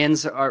and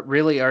fans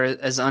are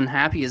as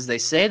unhappy as they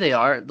say they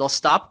are, they'll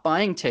stop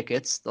buying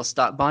tickets, they'll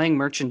stop buying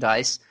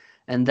merchandise,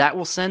 and that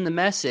will send the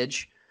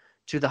message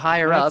to the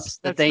higher-ups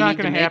that they need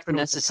to make the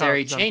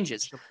necessary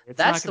changes.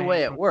 That's the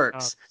way it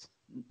works.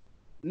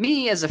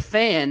 Me, as a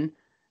fan,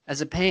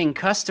 as a paying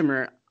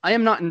customer, I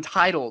am not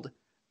entitled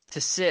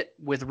to sit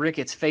with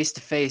Ricketts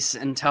face-to-face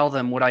and tell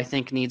them what I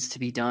think needs to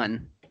be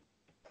done.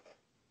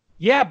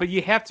 Yeah, but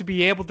you have to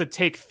be able to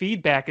take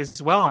feedback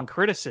as well on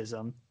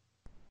criticism.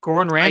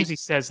 Gordon Ramsay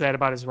says that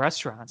about his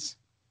restaurants.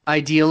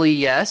 Ideally,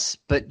 yes,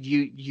 but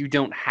you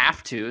don't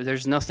have to.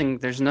 There's nothing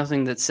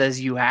that says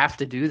you have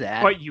to do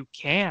that. But you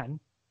can.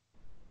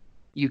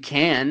 You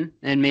can,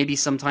 and maybe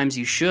sometimes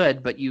you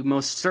should, but you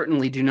most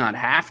certainly do not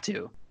have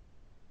to.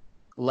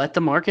 Let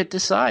the market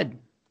decide.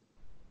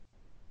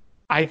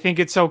 I think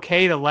it's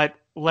okay to let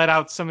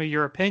out some of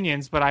your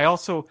opinions, but I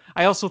also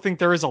think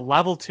there is a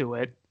level to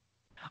it.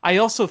 I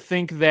also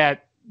think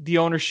that the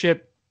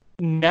ownership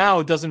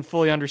now doesn't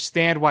fully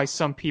understand why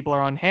some people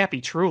are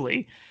unhappy,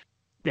 truly.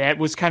 That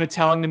was kind of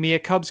telling to me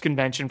at Cubs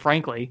convention,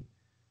 frankly.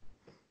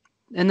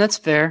 And that's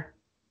fair.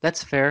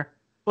 That's fair.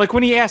 Like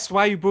when he asked,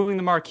 why are you booing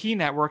the Marquee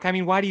Network? I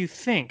mean, why do you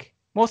think?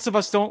 Most of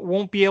us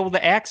won't be able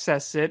to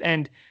access it,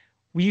 and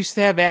we used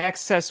to have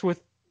access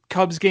with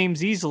Cubs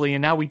games easily,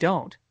 and now we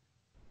don't.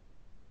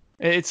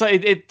 It's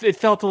like it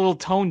felt a little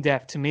tone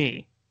deaf to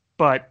me,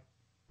 but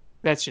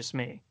that's just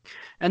me.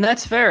 And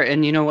that's fair.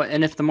 And you know what?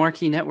 And if the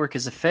Marquee Network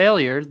is a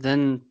failure,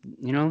 then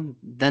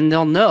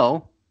they'll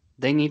know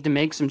they need to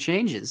make some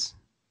changes.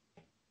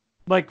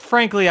 Like,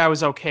 frankly, I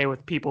was okay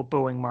with people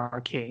booing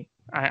Marquee.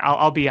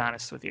 I'll be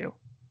honest with you.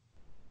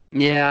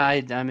 Yeah,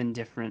 I'm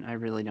indifferent. I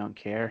really don't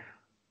care.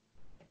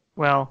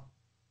 Well,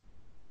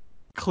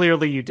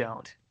 clearly you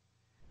don't.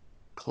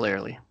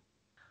 Clearly.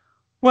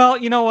 Well,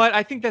 you know what?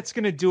 I think that's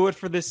going to do it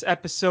for this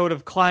episode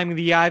of Climbing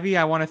the Ivy.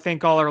 I want to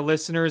thank all our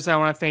listeners. I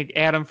want to thank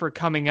Adam for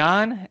coming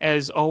on.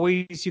 As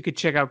always, you could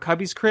check out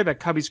Cubby's Crib at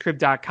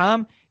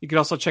cubby'scrib.com. You could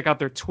also check out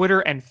their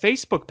Twitter and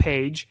Facebook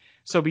page.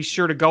 So be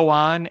sure to go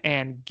on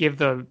and give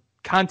the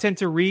content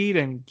to read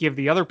and give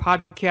the other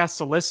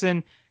podcasts a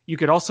listen. You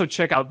could also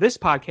check out this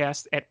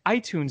podcast at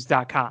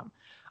itunes.com.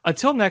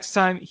 Until next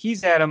time,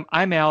 he's Adam.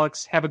 I'm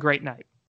Alex. Have a great night.